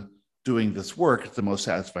then doing this work, it's the most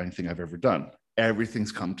satisfying thing I've ever done.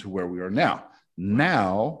 Everything's come to where we are now.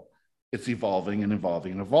 Now it's evolving and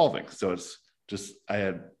evolving and evolving. So it's just, I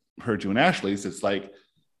had heard you in Ashley's, it's like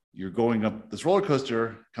you're going up this roller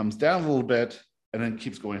coaster, comes down a little bit, and then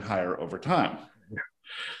keeps going higher over time. Yeah.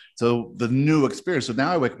 So the new experience. So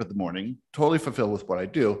now I wake up in the morning, totally fulfilled with what I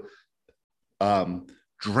do,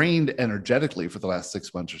 drained energetically for the last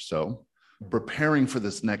 6 months or so, preparing for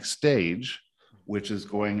this next stage, which is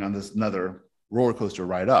going on this another roller coaster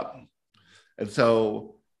ride up. And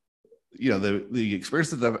so, the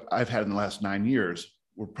experiences that I've had in the last 9 years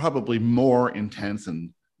were probably more intense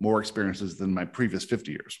and more experiences than my previous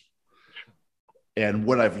 50 years. And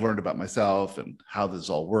what I've learned about myself and how this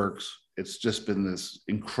all works, it's just been this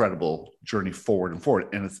incredible journey forward,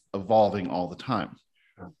 and it's evolving all the time.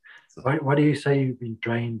 So, why do you say you've been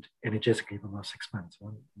drained energetically for the last 6 months?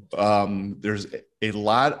 There's a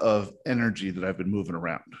lot of energy that I've been moving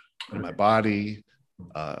around in my body,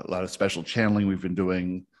 a lot of special channeling we've been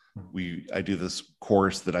doing. I do this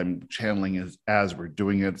course that I'm channeling as we're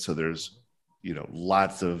doing it. So there's,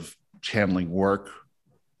 lots of channeling work.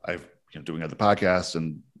 I've doing other podcasts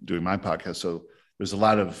and doing my podcast. So there's a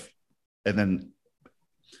lot of, and then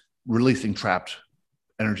releasing trapped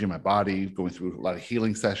energy in my body, going through a lot of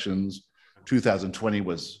healing sessions. 2020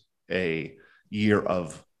 was a year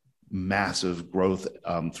of massive growth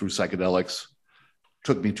through psychedelics,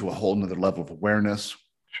 took me to a whole nother level of awareness.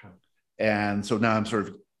 Sure. And so now I'm sort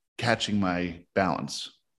of catching my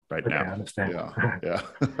balance right now. I understand. Yeah.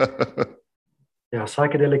 Yeah,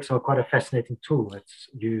 psychedelics are quite a fascinating tool. It's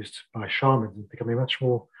used by shamans and becoming much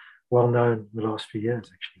more well-known in the last few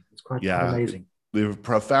years, actually. It's quite amazing. They're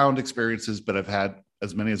profound experiences, but I've had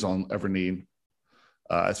as many as I'll ever need.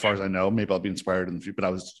 As far as I know, maybe I'll be inspired in the future, but I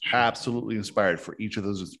was absolutely inspired for each of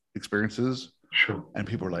those experiences. Sure. And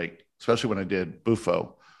people were like, especially when I did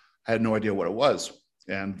Bufo, I had no idea what it was.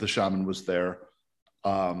 And the shaman was there.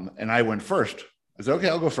 And I went first. I said, okay,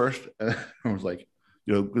 I'll go first. And I was like,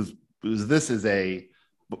 because this is the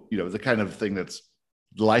kind of thing that's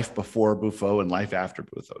life before Bufo and life after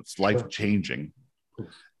Bufo. It's life changing.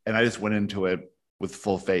 And I just went into it with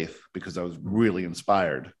full faith because I was really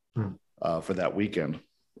inspired for that weekend.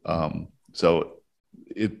 So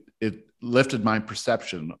it lifted my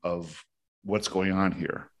perception of what's going on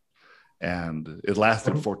here. And it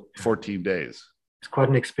lasted for 14 days. It's quite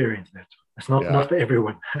an experience, that. It's not for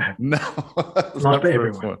everyone. No, it's not for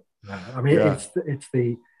everyone. No. I mean, it's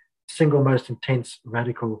the single most intense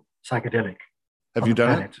radical psychedelic. Have you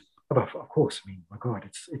done it? Of course. I mean, my God,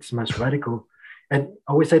 it's the most radical. And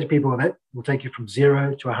I always say to people that will take you from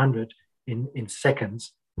 0 to 100 in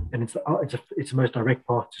seconds, and it's the most direct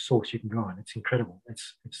path to source you can go on. It's incredible. But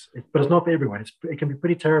it's not for everyone. It can be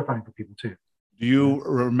pretty terrifying for people too. Do you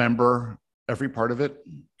remember every part of it?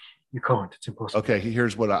 You can't. It's impossible. Okay,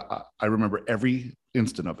 here's what I remember every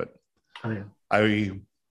instant of it. Oh, yeah. I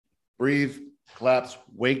breathe, collapse,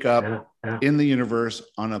 wake up in the universe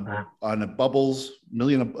on a bubbles,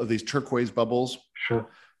 million of these turquoise bubbles. Sure.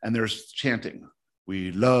 And there's chanting,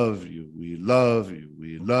 "We love you, we love you,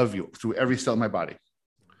 we love you," through every cell in my body.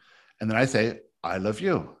 And then I say, "I love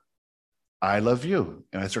you, I love you,"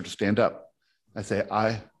 and I start to stand up. I say,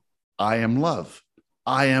 I am love,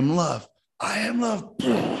 I am love, I am love."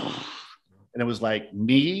 And it was like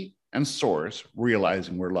me and Source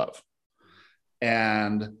realizing we're love.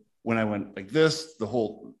 And when I went like this, the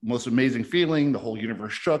whole most amazing feeling, the whole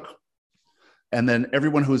universe shook. And then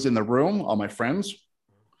everyone who was in the room, all my friends,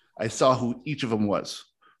 I saw who each of them was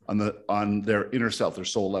on their inner self, their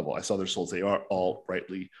soul level. I saw their souls. They are all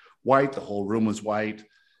brightly white. The whole room was white.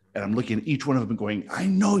 And I'm looking at each one of them going, I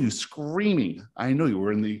know you, screaming. I know you.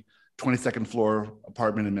 Were in the 22nd floor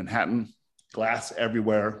apartment in Manhattan, glass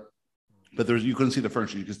everywhere. But you couldn't see the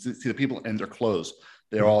furniture. You could see the people and their clothes.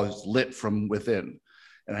 They're all lit from within.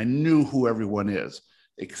 And I knew who everyone is,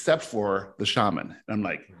 except for the shaman. And I'm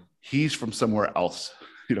like, he's from somewhere else.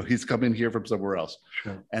 He's come in here from somewhere else.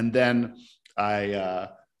 Sure. And then I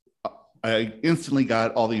instantly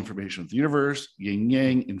got all the information of the universe, yin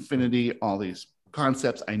yang, infinity, all these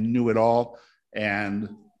concepts. I knew it all.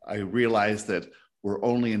 And I realized that we're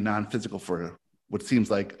only in non-physical for what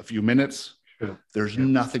seems like a few minutes. Sure. There's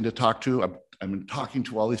nothing to talk to. I'm talking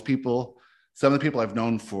to all these people. Some of the people I've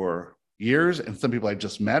known for years and some people I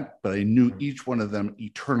just met, but I knew each one of them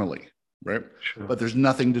eternally, right? Sure. But there's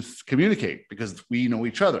nothing to communicate because we know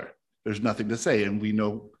each other. There's nothing to say, and we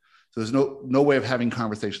know, so there's no way of having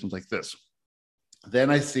conversations like this.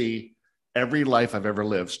 Then I see every life I've ever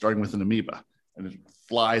lived, starting with an amoeba, and it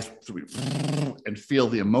flies through and feel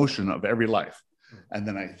the emotion of every life. And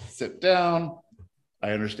then I sit down.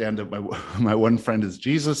 I understand that my one friend is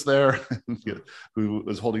Jesus there, who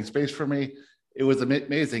was holding space for me. It was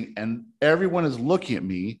amazing. And everyone is looking at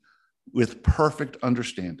me with perfect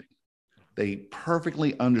understanding. They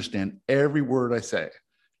perfectly understand every word I say.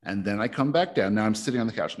 And then I come back down. Now I'm sitting on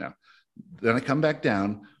the couch now. Then I come back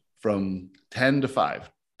down from 10 to 5,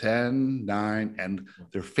 10, 9, and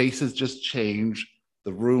their faces just change.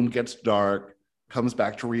 The room gets dark, comes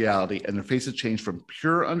back to reality, and their faces change from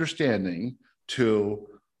pure understanding to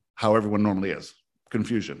how everyone normally is,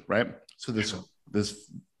 confusion, right? So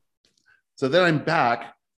so then I'm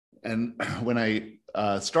back, and when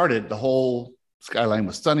I started, the whole skyline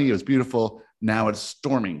was sunny, it was beautiful. Now it's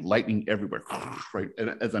storming, lightning everywhere, right?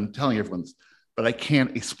 And as I'm telling everyone, but I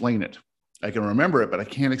can't explain it. I can remember it, but I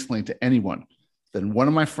can't explain it to anyone. Then one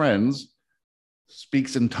of my friends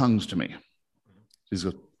speaks in tongues to me. She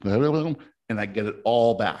goes, and I get it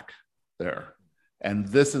all back there. And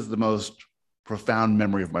this is the most profound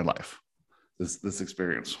memory of my life, this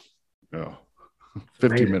experience. Yeah.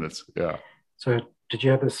 50 minutes. Yeah. So did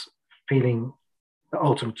you have this feeling, the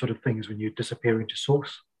ultimate sort of thing is when you disappear into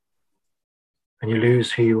source and you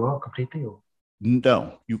lose who you are completely? Or?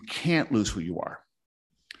 No, you can't lose who you are.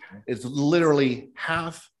 Okay. It's literally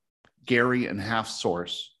half Gary and half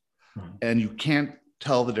source. Mm-hmm. And you can't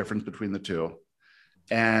tell the difference between the two.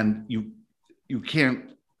 And you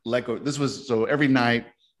can't let go. This was, so every night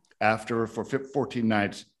for 14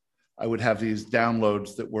 nights, I would have these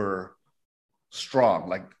downloads that were strong,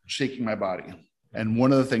 like shaking my body. And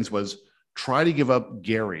one of the things was try to give up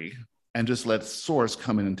Gary and just let source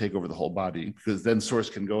come in and take over the whole body, because then source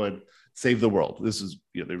can go and save the world. This is,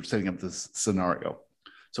 they were setting up this scenario.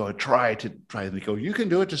 So I try to go, you can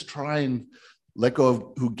do it. Just try and let go of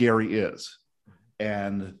who Gary is.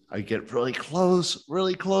 And I get really close,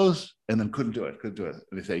 and then couldn't do it. And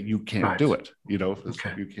they say, you can't do it. You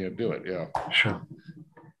can't do it. Yeah. Sure.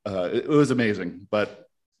 It was amazing, but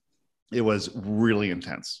it was really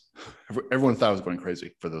intense. Everyone thought I was going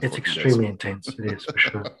crazy for those. It's extremely intense. It is, for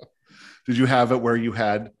sure. Did you have it where you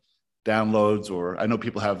had downloads, or I know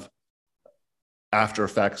people have after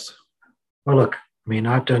effects? Well, look, I mean,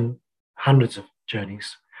 I've done hundreds of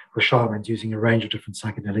journeys with shamans using a range of different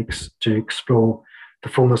psychedelics to explore the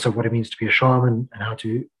fullness of what it means to be a shaman and how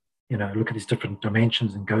to, look at these different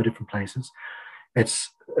dimensions and go different places. It's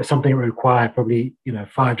something that would require probably,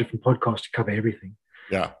 5 different podcasts to cover everything.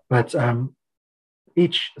 Yeah. But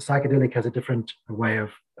each psychedelic has a different way of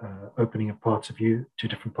opening up parts of you to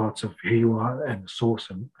different parts of who you are and the source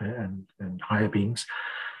and higher beings.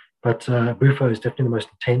 But Bufo is definitely the most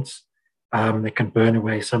intense. It can burn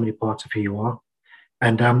away so many parts of who you are.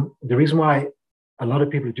 And the reason why a lot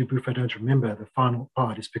of people who do Bufo don't remember the final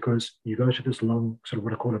part is because you go through this long, sort of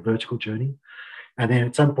what I call a vertical journey. And then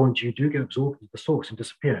at some point you do get absorbed into the source and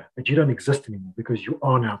disappear, but you don't exist anymore because you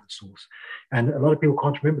are now the source. And a lot of people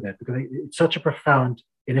can't remember that because it's such a profound,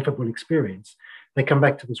 ineffable experience. They come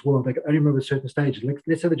back to this world, they can only remember certain stages.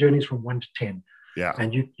 Let's say the journey is from 1 to 10. Yeah.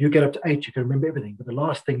 And you get up to 8, you can remember everything. But the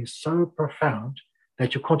last thing is so profound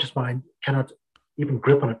that your conscious mind cannot even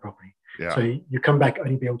grip on it properly. Yeah. So you come back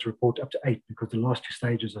only be able to report up to 8 because the last 2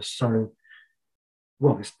 stages are so,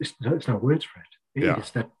 well, there's no words for it.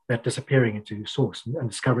 It's that disappearing into source and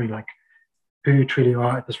discovering like who you truly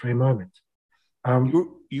are at this very moment.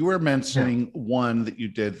 You were mentioning one that you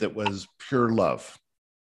did that was pure love.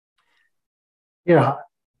 Yeah,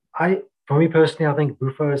 for me personally, I think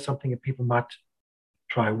Bufo is something that people might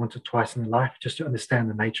try once or twice in their life just to understand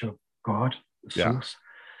the nature of God Yeah. source,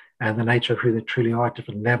 and the nature of who they truly are at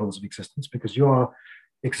different levels of existence, because you are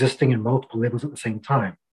existing in multiple levels at the same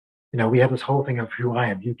time. We have this whole thing of who I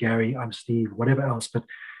am, you, Gary, I'm Steve, whatever else, but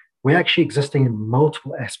we're actually existing in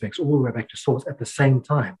multiple aspects all the way back to source at the same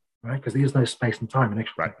time, right? Because there's no space and time in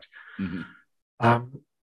actual fact. Mm-hmm.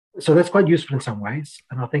 So that's quite useful in some ways,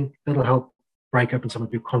 and I think that'll help break open some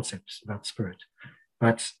of your concepts about spirit.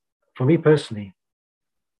 But for me personally,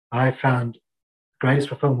 I found greatest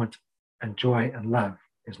fulfillment and joy and love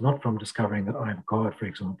is not from discovering that I'm God, for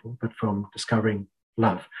example, but from discovering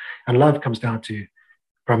love. And love comes down to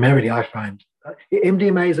primarily, I find,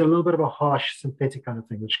 MDMA is a little bit of a harsh synthetic kind of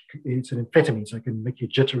thing, which it's an amphetamine, so it can make you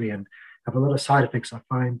jittery and have a lot of side effects I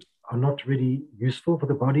find are not really useful for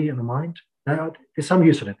the body and the mind. Now, there's some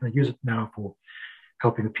use in it. I use it now for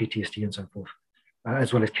helping with PTSD and so forth,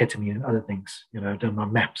 as well as ketamine and other things. Done my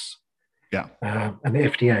MAPS, yeah, and the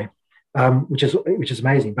FDA, which is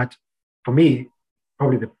amazing. But for me,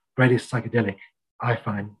 probably the greatest psychedelic I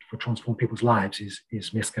find for transform people's lives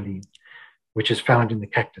is mescaline, which is found in the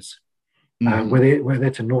cactus. Whether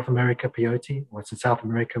it's in North America, peyote, or it's in South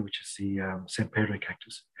America, which is the San Pedro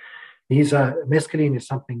cactus. Mescaline is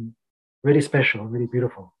something really special and really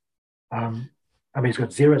beautiful. It's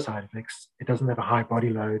got zero side effects. It doesn't have a high body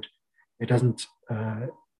load. It doesn't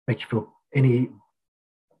make you feel any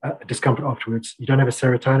discomfort afterwards. You don't have a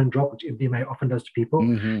serotonin drop, which MDMA often does to people.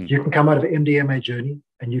 Mm-hmm. You can come out of an MDMA journey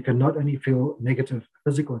and you can not only feel negative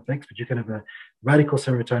physical effects, but you can have a radical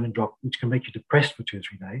serotonin drop, which can make you depressed for 2 or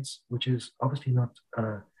 3 days, which is obviously not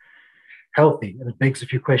healthy. And it begs a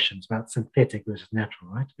few questions about synthetic versus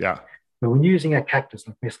natural, right? Yeah. But when using a cactus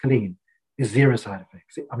like mescaline, there's zero side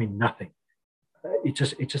effects. Nothing. It's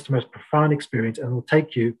just the most profound experience, and it will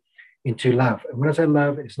take you into love. And when I say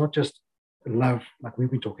love, it's not just love like we've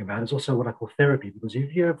been talking about. It's also what I call therapy, because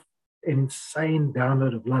if you have an insane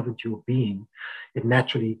download of love into your being, it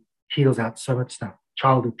naturally heals out so much stuff,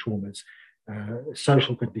 childhood traumas,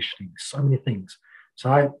 social conditioning, so many things.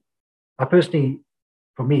 So I personally,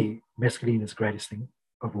 for me, mescaline is the greatest thing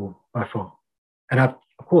of all by far. And I've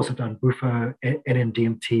done Bufo,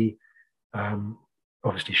 NMDMT,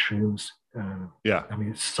 obviously shrooms.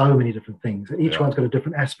 So many different things. And each one's got a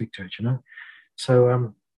different aspect to it, So,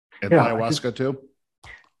 and ayahuasca too?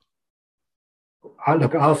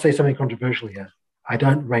 I'll say something controversial here. I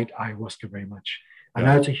don't rate ayahuasca very much. I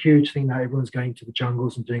know it's a huge thing now. Everyone's going to the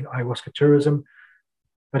jungles and doing ayahuasca tourism.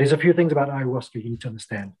 But there's a few things about ayahuasca you need to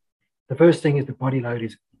understand. The first thing is the body load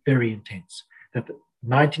is very intense. That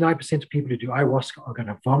 99% of people who do ayahuasca are going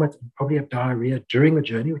to vomit and probably have diarrhea during the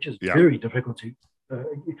journey, which is very difficult to,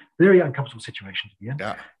 very uncomfortable situation to be in.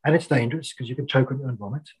 Yeah. And it's dangerous because you can choke on your own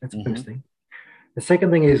vomit. That's the first thing. The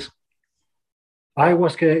second thing is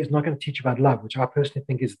ayahuasca is not going to teach you about love, which I personally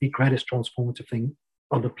think is the greatest transformative thing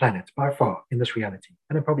on the planet by far in this reality,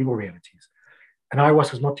 and in probably all realities. And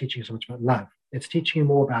ayahuasca is not teaching you so much about love. It's teaching you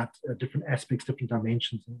more about different aspects, different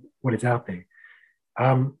dimensions, and what is out there.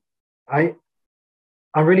 I'm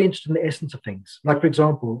really interested in the essence of things. Like, for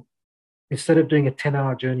example, instead of doing a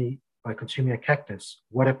 10-hour journey by consuming a cactus,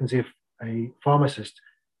 what happens if a pharmacist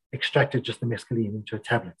extracted just the mescaline into a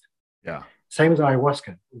tablet? Yeah. Same as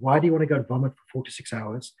ayahuasca. Why do you want to go and vomit for 4 to 6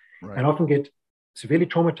 hours and often get severely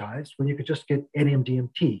traumatized when you could just get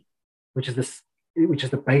NMDMT, which is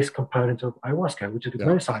the base component of ayahuasca, which has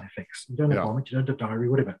no side effects. You don't have vomit, you don't have diarrhea,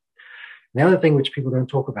 whatever. The other thing which people don't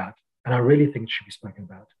talk about, and I really think it should be spoken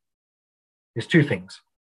about, is 2 things.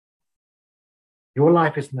 Your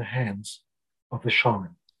life is in the hands of the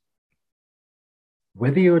shaman.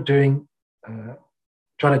 Whether you're trying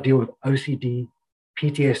to deal with OCD,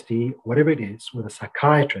 PTSD, whatever it is, with a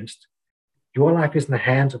psychiatrist, your life is in the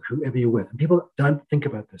hands of whoever you're with. And people don't think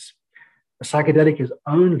about this. A psychedelic is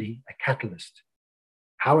only a catalyst.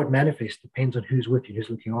 How it manifests depends on who's with you, who's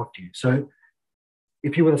looking after you. So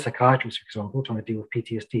if you're with a psychiatrist, for example, trying to deal with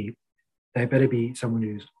PTSD, they better be someone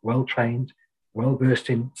who's well-trained, well-versed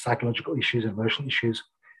in psychological issues, emotional issues,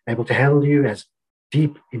 able to handle you, has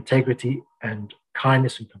deep integrity and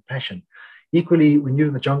kindness and compassion. Equally, when you're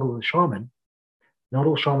in the jungle with a shaman, not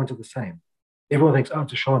all shamans are the same. Everyone thinks, oh,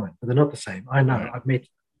 it's a shaman, but they're not the same. I know. Right.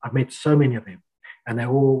 I've met so many of them, and they're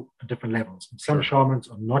all at different levels. And some shamans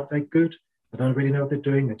are not that good. They don't really know what they're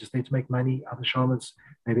doing. They just need to make money. Other shamans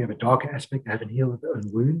maybe have a darker aspect. They haven't healed their own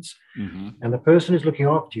wounds. Mm-hmm. And the person who's looking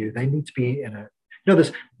after you, they need to be in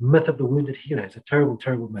this myth of the wounded healer. It's a terrible,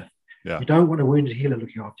 terrible myth. Yeah. You don't want a wounded healer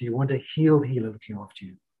looking after you. You want a healed healer looking after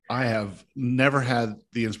you. I have never had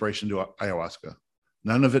the inspiration to do ayahuasca.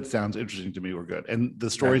 None of it sounds interesting to me or good. And the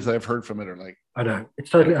stories that I've heard from it are like... I know. It's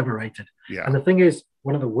totally overrated. Yeah. And the thing is,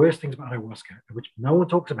 one of the worst things about ayahuasca, which no one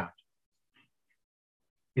talks about,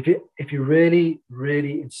 if you really,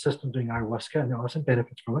 really insist on doing ayahuasca, and there are some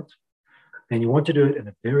benefits from it, then you want to do it in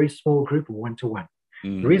a very small group or one-to-one.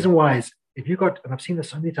 The reason why is if you've got, and I've seen this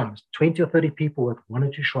so many times, 20 or 30 people with one or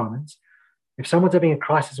two shamans, if someone's having a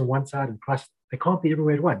crisis on one side and crisis, they can't be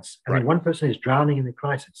everywhere at once. And then one person is drowning in the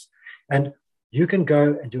crisis. And you can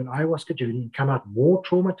go and do an ayahuasca journey and come out more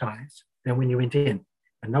traumatized than when you went in.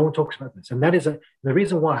 And no one talks about this. And that is the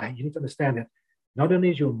reason why you need to understand that not only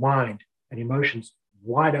is your mind and emotions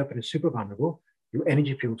wide open and super vulnerable, your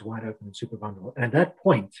energy field's wide open and super vulnerable. And at that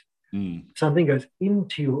point, something goes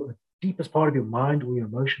into your deepest part of your mind or your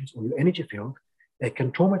emotions or your energy field that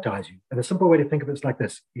can traumatize you. And a simple way to think of it is like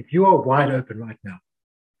this. If you are wide open right now,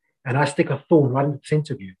 and I stick a thorn right into the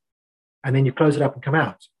center of you, and then you close it up and come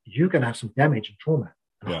out, you can have some damage and trauma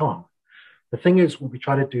and harm. The thing is, what we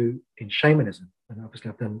try to do in shamanism, and obviously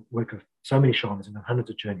I've done work with so many shamans and hundreds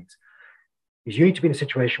of journeys, is you need to be in a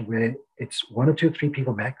situation where it's 1 or 2 or 3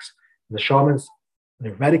 people max, and the shaman's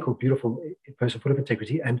a radical, beautiful person full of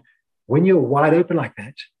integrity. And when you're wide open like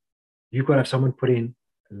that, you've got to have someone put in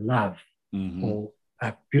love or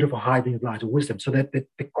a beautiful high being of light or wisdom, so that the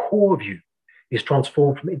core of you is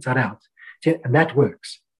transformed from inside out. And that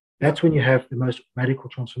works. That's when you have the most radical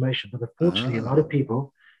transformation. But unfortunately, a lot of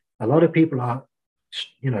people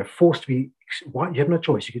are, forced to be, you have no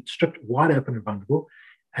choice. You get stripped wide open and vulnerable.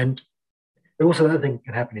 And also the other thing that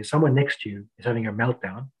can happen is someone next to you is having a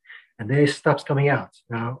meltdown and their stuff's coming out.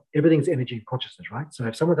 Now, everything's energy and consciousness, right? So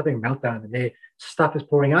if someone's having a meltdown and their stuff is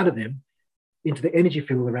pouring out of them into the energy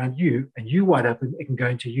field around you and you wide open, it can go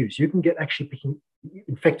into you. So you can get actually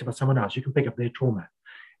infected by someone else. You can pick up their trauma.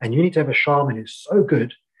 And you need to have a shaman who's so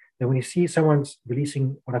good that when you see someone's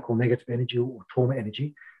releasing what I call negative energy or trauma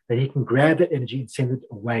energy, that he can grab that energy and send it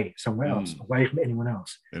away somewhere else, away from anyone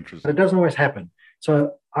else. Interesting. But it doesn't always happen.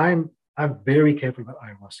 So I'm very careful about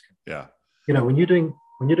ayahuasca. Yeah. When you're doing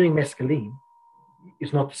mescaline,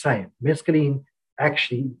 it's not the same. Mescaline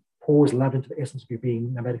actually pours love into the essence of your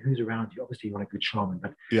being, no matter who's around you. Obviously, you want a good shaman,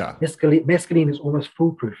 but mescaline is almost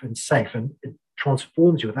foolproof and safe, and it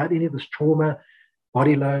transforms you without any of this trauma,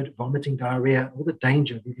 body load, vomiting, diarrhea, all the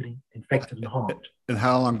danger of you getting infected and harmed. And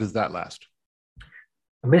how long does that last?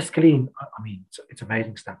 A mescaline, I mean, it's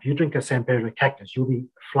amazing stuff. You drink a San Pedro cactus, you'll be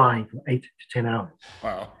flying for 8 to 10 hours.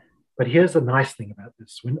 Wow. But here's the nice thing about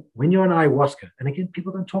this. When you're on ayahuasca, and again,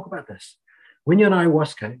 people don't talk about this. When you're on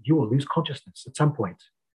ayahuasca, you will lose consciousness at some point.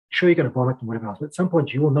 Sure, you're going to vomit and whatever else, but at some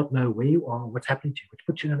point you will not know where you are, what's happening to you, which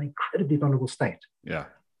puts you in an incredibly vulnerable state. Yeah.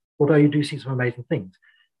 Although you do see some amazing things.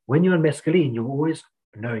 When you're on mescaline, you'll always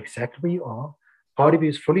know exactly where you are. Part of you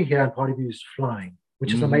is fully here and part of you is flying,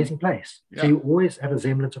 which is an amazing place. Yeah. So you always have a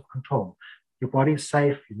semblance of control. Your body is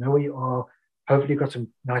safe. You know where you are. Hopefully you've got some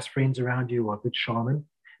nice friends around you or a good shaman.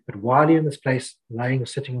 But while you're in this place, laying or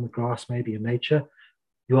sitting on the grass, maybe in nature,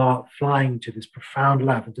 you are flying to this profound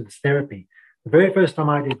love and to this therapy. The very first time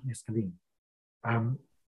I did mescaline,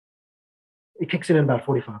 it kicks in about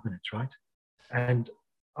 45 minutes, right? And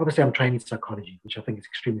obviously I'm trained in psychology, which I think is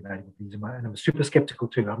extremely valuable. And I'm super skeptical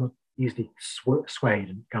too. I'm not easily swayed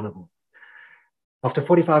and gullible. After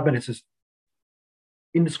 45 minutes, this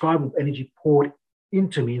indescribable energy poured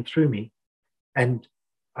into me and through me. And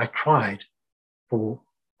I cried for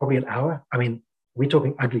probably an hour. I mean, we're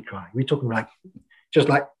talking ugly cry. We're talking just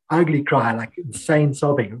like ugly cry, like insane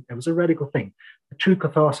sobbing. It was a radical thing, a true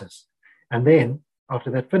catharsis. And then after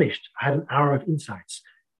that finished, I had an hour of insights.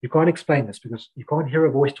 You can't explain this because you can't hear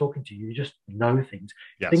a voice talking to you. You just know things.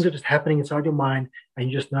 Yes. Things are just happening inside your mind, and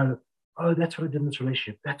you just know, oh, that's what I did in this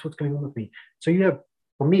relationship. That's what's going on with me. So you have,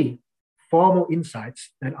 for me, far more insights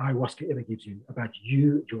than ayahuasca ever gives you about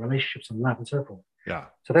you, your relationships and love and so forth. Yeah.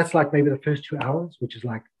 So that's like maybe the first 2 hours, which is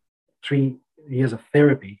like 3 years of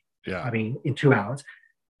therapy. Yeah. I mean, in 2 hours.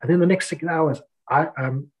 And then the next 6 hours,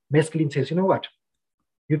 mescaline says, you know what?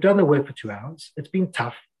 You've done the work for 2 hours. It's been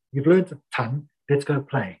tough. You've learned a ton. Let's go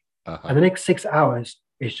play. And the next 6 hours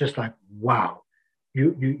is just like, wow.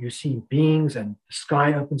 You see beings and the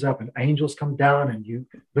sky opens up and angels come down and you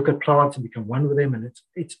look at plants and become one with them. And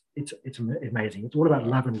it's amazing. It's all about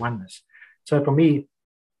love and oneness. So for me,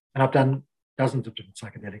 and I've done dozens of different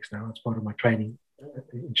psychedelics now. It's part of my training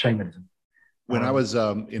in shamanism. When I was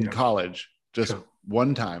in college, just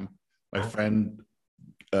one time, my friend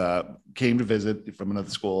came to visit from another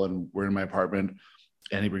school and we're in my apartment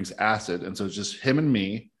and he brings acid. And so it's just him and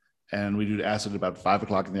me. And we do acid at about 5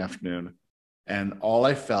 o'clock in the afternoon. And all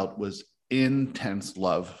I felt was intense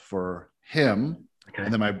love for him. Okay.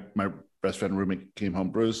 And then my best friend roommate came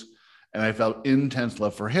home, Bruce, and I felt intense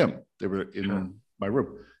love for him. They were in my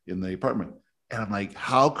room in the apartment. And I'm like,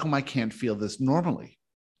 how come I can't feel this normally?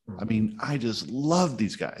 I mean, I just love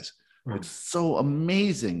these guys. It's so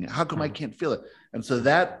amazing. How come I can't feel it? And so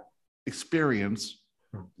that experience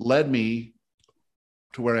led me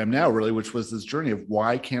to where I am now, really, which was this journey of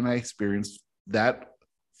why can't I experience that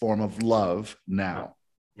form of love now?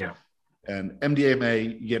 Yeah. And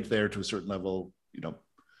MDMA, you get there to a certain level,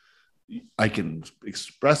 I can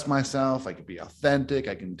express myself, I can be authentic,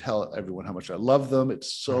 I can tell everyone how much I love them.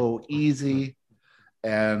 It's so easy.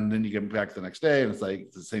 And then you get back the next day and it's like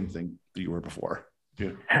it's the same thing that you were before.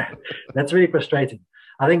 Yeah. That's really frustrating.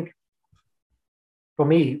 I think for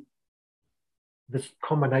me, this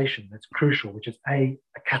combination that's crucial, which is a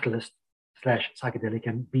catalyst / psychedelic,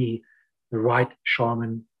 and B, the right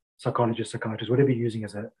shaman, psychologist, psychiatrist, whatever you're using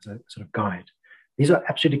as a sort of guide. These are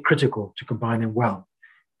absolutely critical to combine them well.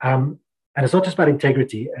 And it's not just about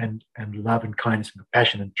integrity and love and kindness and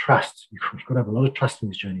compassion and trust. You've got to have a lot of trust in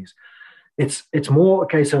these journeys. It's more a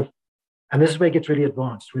case of, and this is where it gets really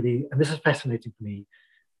advanced, really, and this is fascinating for me.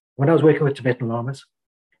 When I was working with Tibetan lamas,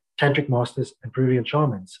 tantric masters, and Peruvian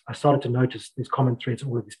shamans, I started to notice these common threads in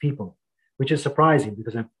all of these people, which is surprising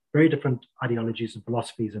because they have very different ideologies and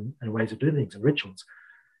philosophies and ways of doing things and rituals.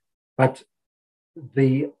 But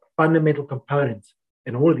the fundamental component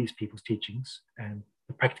in all of these people's teachings and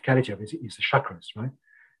the practicality of it is the chakras, right?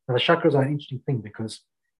 Now, the chakras are an interesting thing because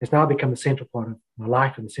it's now become the central part of my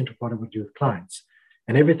life and the central part of what I do with clients.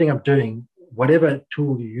 And everything I'm doing, whatever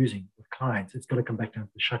tool you're using with clients, it's got to come back down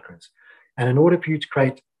to the chakras. And in order for you to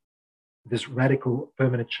create this radical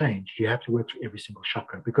permanent change, you have to work through every single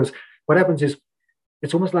chakra. Because what happens is,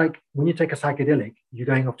 it's almost like when you take a psychedelic, you're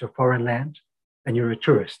going off to a foreign land and you're a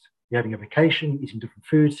tourist. You're having a vacation, eating different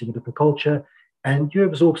foods, seeing a different culture, and you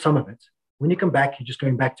absorb some of it. When you come back, you're just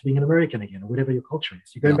going back to being an American again, or whatever your culture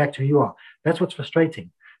is. You're going back to who you are. That's what's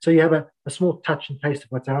frustrating. So you have a small touch and taste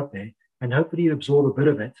of what's out there, and hopefully you absorb a bit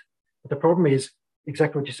of it. But the problem is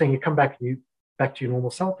exactly what you're saying. You come back and you back to your normal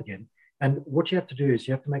self again. And what you have to do is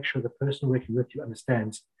you have to make sure the person working with you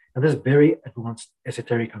understands, and this is very advanced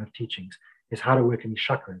esoteric kind of teachings, is how to work in these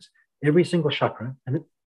chakras. Every single chakra, and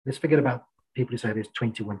let's forget about people who say there's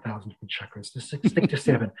 21,000 different chakras. Just stick to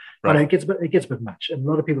 7. Right. It gets a bit much, and a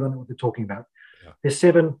lot of people don't know what they're talking about. Yeah. There's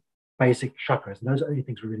 7 basic chakras, and those are the only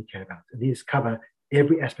things we really care about. And these cover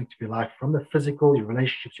every aspect of your life, from the physical, your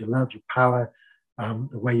relationships, your love, your power,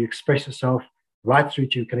 the way you express yourself, right through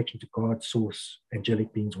to your connection to God, source,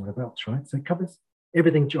 angelic beings, whatever else, right? So it covers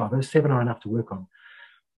everything you are. Those 7 are enough to work on.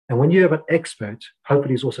 And when you have an expert,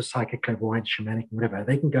 hopefully he's also psychic, clairvoyant, shamanic, whatever,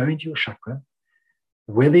 they can go into your chakra,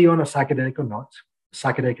 whether you're on a psychedelic or not.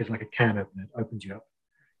 Psychedelic is like a can opener, it opens you up.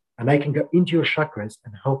 And they can go into your chakras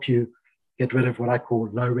and help you get rid of what I call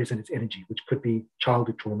low resonance energy, which could be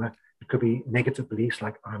childhood trauma. It could be negative beliefs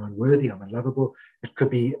like I'm unworthy, I'm unlovable. It could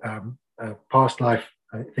be past life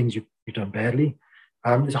things you've done badly.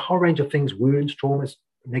 There's a whole range of things, wounds, traumas,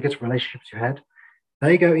 negative relationships you had.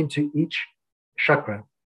 They go into each chakra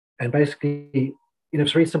and basically, in a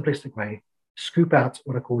very simplistic way, scoop out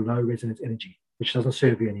what I call low resonance energy, which doesn't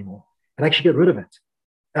serve you anymore, and actually get rid of it.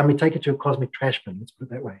 I mean, take it to a cosmic trash bin, let's put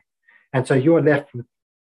it that way. And so you are left with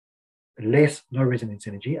less low resonance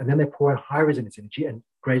energy, and then they pour in high resonance energy and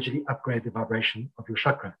gradually upgrade the vibration of your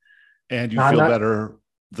chakra. And you feel better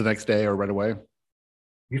the next day or right away?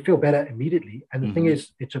 You feel better immediately. And the thing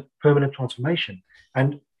is, it's a permanent transformation.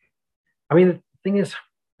 And I mean, the thing is,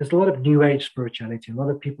 there's a lot of new age spirituality, a lot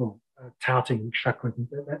of people touting chakras.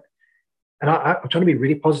 And I'm trying to be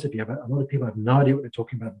really positive here, but a lot of people have no idea what they're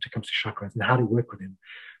talking about when it comes to chakras and how to work with them.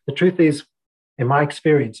 The truth is, in my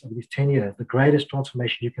experience over these 10 years, the greatest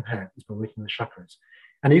transformation you can have is by working with chakras.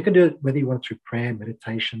 And you can do it whether you want through prayer,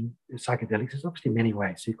 meditation, psychedelics. There's obviously many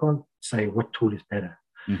ways. So you can't say what tool is better.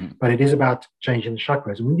 But it is about changing the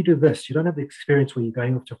chakras. And when you do this, you don't have the experience where you're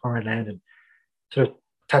going off to a foreign land and sort of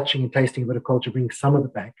touching and tasting a bit of culture, bringing some of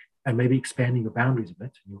it back and maybe expanding your boundaries a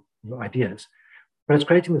bit, your ideas. But it's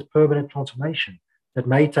creating this permanent transformation that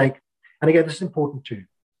may take, and again, this is important too.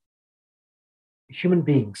 Human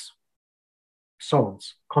beings,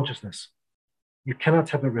 souls, consciousness, you cannot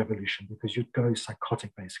have a revolution because you'd go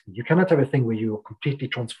psychotic, basically. You cannot have a thing where you're completely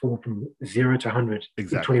transformed from 0 to 100 in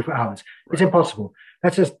 24 hours. Right. It's impossible.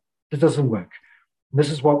 That doesn't work. And this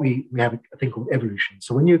is what we have a thing called evolution.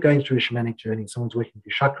 So when you're going through a shamanic journey, someone's working with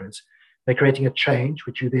your chakras, they're creating a change,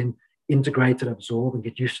 which you then integrate and absorb and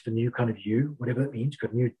get used to the new kind of you, whatever that means. You've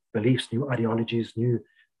got new beliefs, new ideologies, new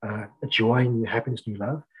joy, new happiness, new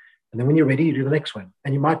love. And then when you're ready, you do the next one.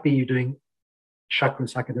 And you're doing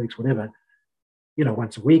chakras, psychedelics, whatever,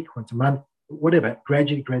 once a week, once a month, whatever,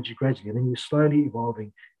 gradually. And then you're slowly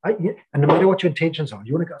evolving. And no matter what your intentions are,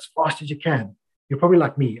 you want to go as fast as you can. You're probably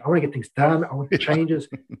like me. I want to get things done. I want changes.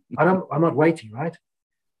 I'm not waiting, right?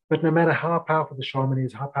 But no matter how powerful the shaman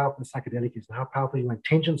is, how powerful the psychedelic is, and how powerful your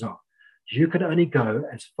intentions are, you can only go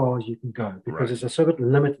as far as you can go because Right. there's a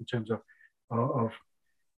certain limit in terms of.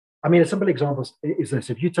 I mean, a simple example is this: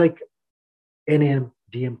 if you take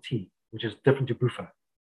NMDMT, which is different to Bufo,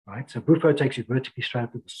 right? So Bufo takes you vertically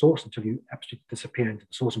straight to the source until you absolutely disappear into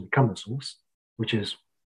the source and become the source, which is,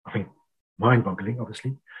 I mean, mind-boggling,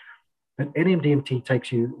 obviously. But NMDMT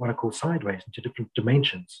takes you what I call sideways into different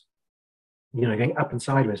dimensions, going up and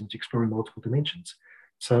sideways into exploring multiple dimensions.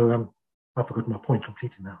 So I forgot my point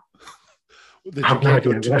completely now. That you can't,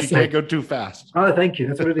 you can't go too fast. Oh, thank you.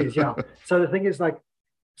 That's what it is. Yeah. So the thing is, like,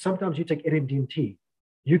 sometimes you take NMDMT,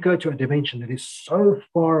 you go to a dimension that is so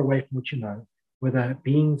far away from what you know, where the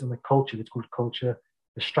beings and the culture, it's called culture,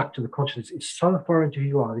 the structure, the consciousness is so far into who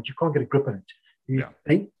you are that you can't get a grip on it.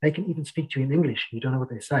 They can even speak to you in English. You don't know what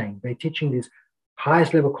they're saying. They're teaching these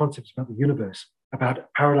highest level concepts about the universe,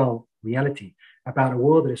 about parallel reality, about a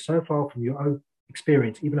world that is so far from your own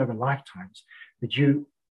experience, even over lifetimes, that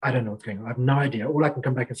I don't know what's going on. I have no idea. All I can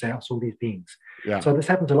come back and say, I saw these beings. Yeah. So this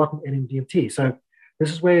happens a lot in NMDMT. So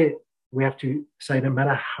this is where we have to say, no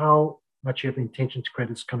matter how much you have the intention to create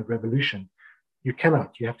this kind of revolution, you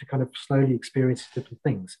cannot. You have to kind of slowly experience different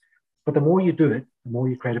things. But the more you do it, the more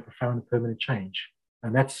you create a profound and permanent change.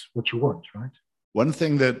 And that's what you want, right? One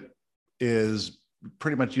thing that is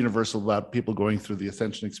pretty much universal about people going through the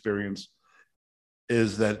ascension experience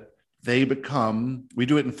is that we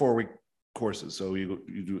do it in 4-week courses. So you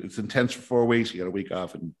do, it's intense for 4 weeks, you got a week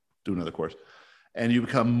off and do another course. And you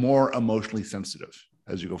become more emotionally sensitive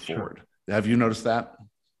as you go forward. Have you noticed that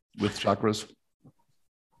with chakras?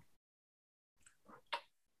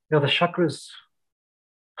 Yeah, the chakras,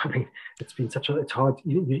 I mean, it's hard.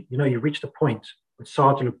 You reach the point, it's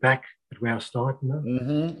hard to look back at where I started,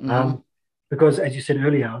 because as you said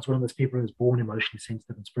earlier, I was one of those people who was born emotionally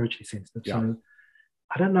sensitive and spiritually sensitive. Yeah. So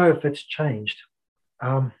I don't know if it's changed.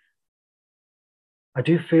 I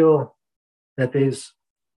do feel that there's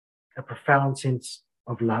a profound sense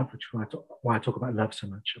of love, which is why I talk about love so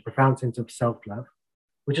much, a profound sense of self-love,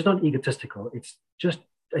 which is not egotistical. It's just,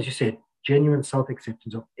 as you said, genuine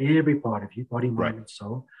self-acceptance of every part of you, body, mind, and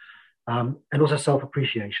soul, and also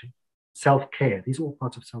self-appreciation, self-care. These are all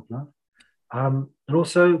parts of self-love. And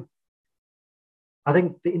also, I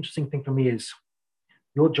think the interesting thing for me is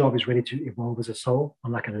your job is really to evolve as a soul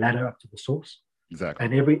on like a ladder up to the source. Exactly.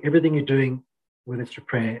 And everything you're doing, whether it's through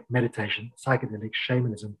prayer, meditation, psychedelics,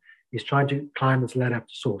 shamanism, is trying to climb this ladder up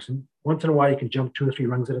to source. And once in a while, you can jump 2 or 3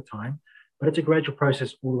 rungs at a time, but it's a gradual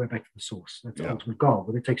process all the way back to the source. That's the ultimate goal.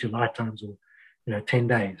 Whether it takes you lifetimes or 10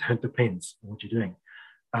 days, it depends on what you're doing.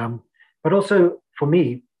 But also, for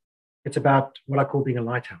me, it's about what I call being a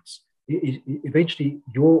lighthouse. Eventually,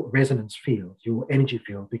 your resonance field, your energy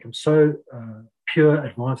field, becomes so pure,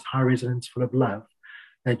 advanced, high resonance, full of love,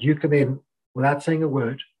 that you can then, without saying a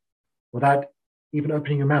word, without even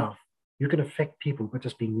opening your mouth, you can affect people by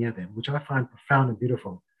just being near them, which I find profound and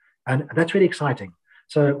beautiful. And that's really exciting.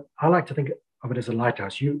 So I like to think of it as a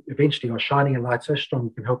lighthouse. You eventually are shining a light so strong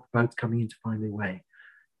you can help the boats coming in to find their way.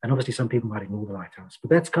 And obviously some people might ignore the lighthouse,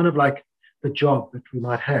 but that's kind of like the job that we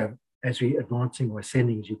might have as we're advancing or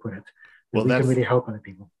ascending, as you put it. Well, we can really help other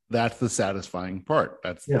people. That's the satisfying part.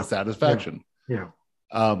 That's the satisfaction. Yeah.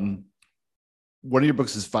 One of your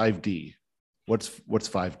books is 5D. What's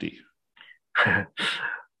 5D?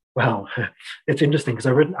 Well, it's interesting because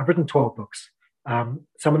I've written 12 books. Some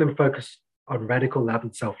of them focus on radical love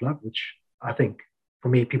and self-love, which I think, for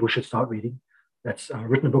me, people should start reading. That's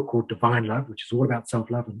written a book called Divine Love, which is all about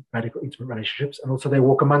self-love and radical intimate relationships. And also They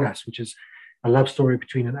Walk Among Us, which is a love story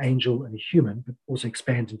between an angel and a human, but also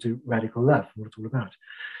expands into radical love, what it's all about.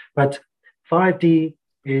 But 5D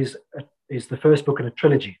is the first book in a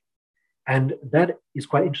trilogy. And that is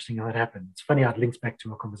quite interesting how it happened. It's funny how it links back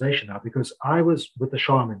to our conversation now, because I was with the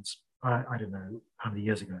shamans, I don't know how many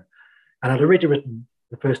years ago, and I'd already written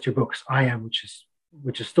the first 2 books, I Am, which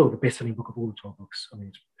is still the best-selling book of all the 12 books. I mean,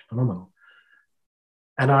 it's phenomenal.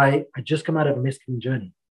 And I just come out of a mescaline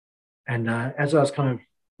journey. And as I was kind of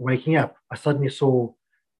waking up, I suddenly saw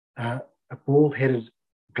a bald-headed,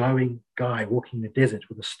 glowing guy walking in the desert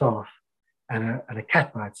with a staff and a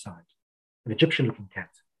cat by its side, an Egyptian-looking cat.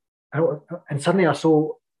 And suddenly I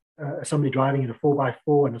saw somebody driving in a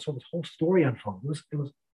 4x4, and I saw this whole story unfold. It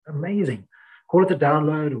was amazing. Call it a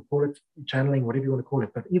download or call it channeling, whatever you want to call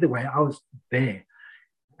it. But either way, I was there.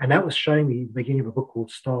 And that was showing me the beginning of a book called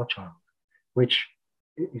Star Child, which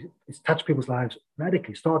it's touched people's lives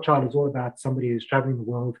radically. Star Child is all about somebody who's traveling the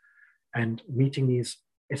world and meeting these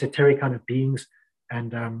esoteric kind of beings,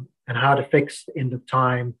 and how it affects the end of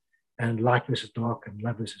time and light versus dark and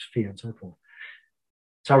love versus fear and so forth.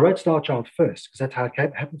 So I wrote Star Child first because that's how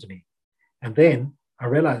it happened to me. And then I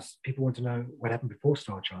realized people want to know what happened before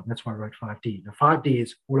Star Child. And that's why I wrote 5D. Now, 5D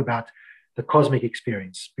is all about the cosmic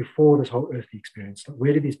experience before this whole earthly experience.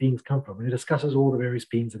 Where did these beings come from? And it discusses all the various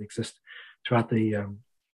beings that exist throughout the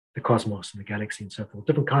cosmos and the galaxy and so forth,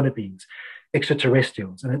 different kind of beings,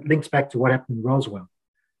 extraterrestrials. And it links back to what happened in Roswell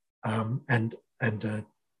and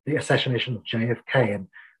the assassination of JFK and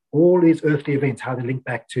all these earthly events, how they link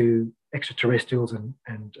back to extraterrestrials and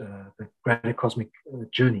the greater cosmic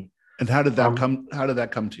journey. And how did that come? How did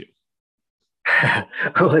that come to you?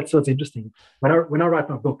 Oh, that's what's interesting. When I write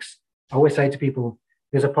my books, I always say to people,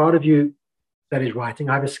 "There's a part of you that is writing.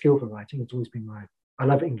 I have a skill for writing. It's always been I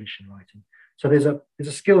love English and writing. So there's a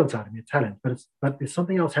skill inside of me, a talent. But there's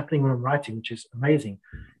something else happening when I'm writing, which is amazing.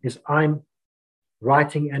 Is I'm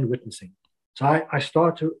writing and witnessing. So I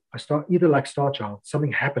start either like Star Child,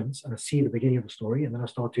 something happens and I see the beginning of the story, and then I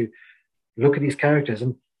start to look at these characters,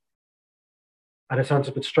 and it sounds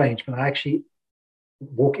a bit strange, but I actually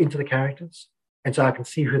walk into the characters, and so I can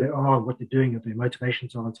see who they are and what they're doing and their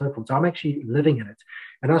motivations are and so forth. So I'm actually living in it,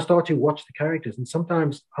 and I start to watch the characters. And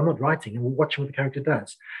sometimes I'm not writing and watching what the character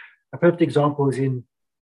does. A perfect example is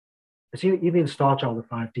it's even in Star Child the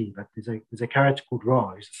 5D, but there's a character called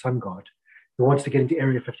Ra, who's the sun god, who wants to get into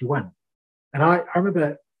Area 51. And I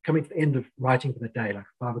remember coming to the end of writing for the day, like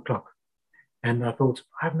 5 o'clock, and I thought,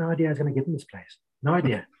 I have no idea I was going to get in this place. No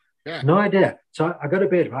idea. Yeah. No idea. So I go to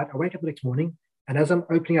bed, right? I wake up the next morning, and as I'm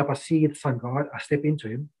opening up, I see the sun god. I step into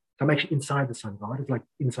him. So I'm actually inside the sun god. It's like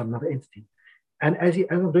inside another entity. And as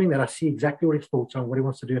I'm doing that, I see exactly what his thoughts are, what he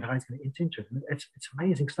wants to do, and how he's going to enter into it. And it's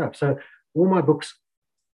amazing stuff. So all my books,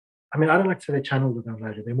 I mean, I don't like to say they're channeled or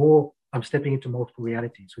downloaded. They're more, I'm stepping into multiple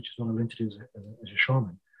realities, which is what I learned to do as a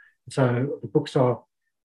shaman. So the books are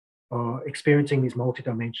experiencing these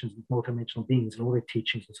multi-dimensions, these multi-dimensional beings and all their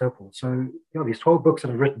teachings and so forth. So, these 12 books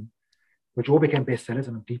that I've written, which all became bestsellers,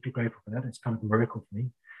 and I'm deeply grateful for that. It's kind of a miracle for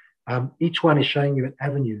me. Each one is showing you an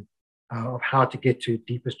avenue of how to get to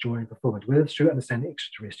deepest joy and fulfillment, whether it's through understanding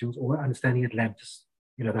extraterrestrials or understanding Atlantis,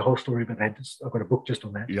 the whole story of Atlantis. I've got a book just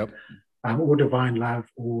on that. Yep. Or divine love,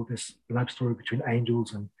 or this love story between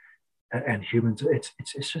angels and humans.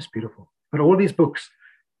 It's just beautiful. But all these books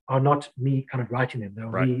are not me kind of writing them.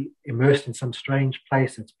 They'll be immersed in some strange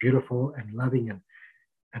place that's beautiful and loving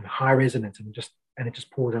and high resonance, and it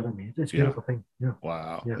just pours out of me. It's a beautiful thing. Yeah.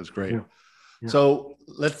 Wow. Yeah. That's great. Yeah. Yeah. So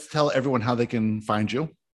let's tell everyone how they can find you.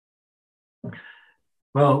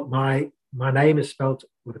 Well, my name is spelled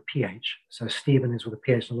with a PH. So Stephen is with a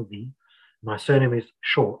PH, not a V. My surname is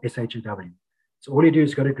Shaw, S-H-A-W. So all you do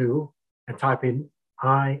is go to Google and type in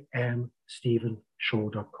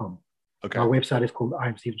IamStephenShaw.com. Okay. My website is called I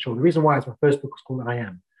Am Stephen Shaw. The reason why is my first book is called I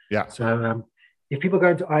Am. Yeah. So if people go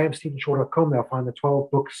into IamStephenShaw.com, they'll find the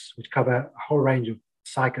 12 books which cover a whole range of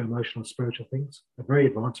psycho-emotional, spiritual things, a very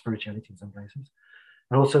advanced spirituality in some places.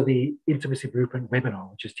 And also the Intimacy Blueprint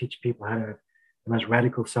webinar, which is teaching people how to have the most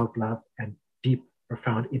radical self-love and deep,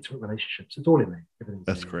 profound, intimate relationships. It's all in there.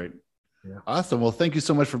 That's great. Yeah. Awesome. Well, thank you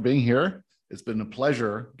so much for being here. It's been a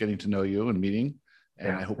pleasure getting to know you and meeting,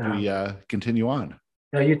 and I hope we continue on.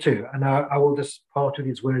 Yeah, you too. And I will just part with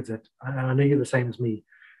these words that I know you're the same as me.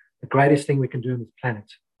 The greatest thing we can do on this planet,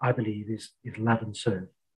 I believe, is love and serve.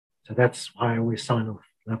 So that's why I always sign off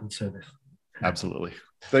love and service. Absolutely.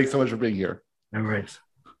 Thanks so much for being here. No worries.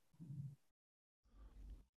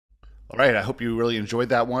 All right. I hope you really enjoyed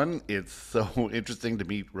that one. It's so interesting to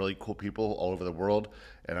meet really cool people all over the world.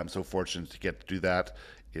 And I'm so fortunate to get to do that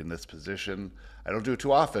in this position. I don't do it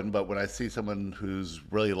too often, but when I see someone who's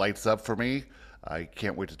really lights up for me, I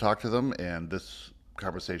can't wait to talk to them. And this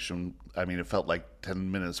conversation, I mean, it felt like 10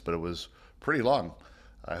 minutes, but it was pretty long.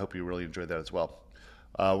 I hope you really enjoyed that as well.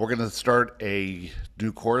 We're going to start a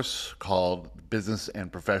new course called Business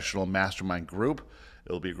and Professional Mastermind Group.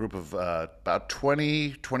 It'll be a group of about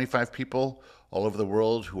 20, 25 people all over the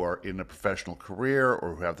world who are in a professional career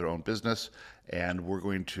or who have their own business. And we're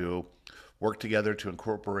going to work together to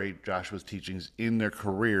incorporate Joshua's teachings in their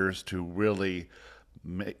careers to really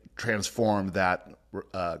transform that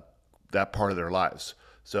part of their lives.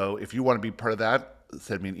 So if you want to be part of that,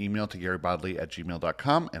 send me an email to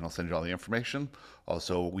garybodley@gmail.com and I'll send you all the information.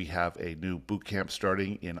 Also, we have a new boot camp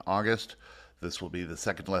starting in August. This will be the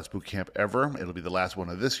second to last boot camp ever. It'll be the last one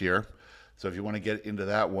of this year. So if you want to get into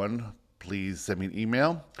that one, please send me an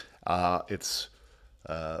email. Once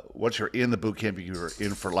you're in the boot camp, you're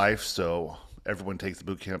in for life. So everyone takes the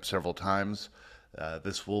boot camp several times.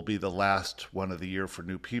 This will be the last one of the year for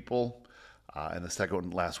new people, and the second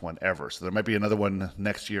and last one ever. So there might be another one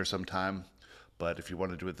next year sometime. But if you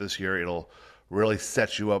want to do it this year, it'll really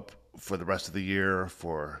set you up for the rest of the year,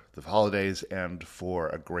 for the holidays, and for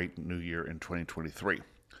a great new year in 2023.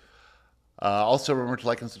 Also, remember to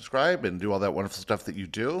like and subscribe and do all that wonderful stuff that you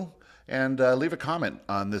do. And leave a comment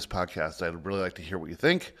on this podcast. I'd really like to hear what you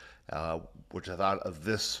think, what you thought of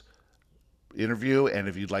this interview, and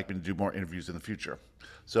if you'd like me to do more interviews in the future.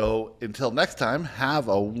 So until next time, have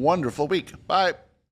a wonderful week. Bye.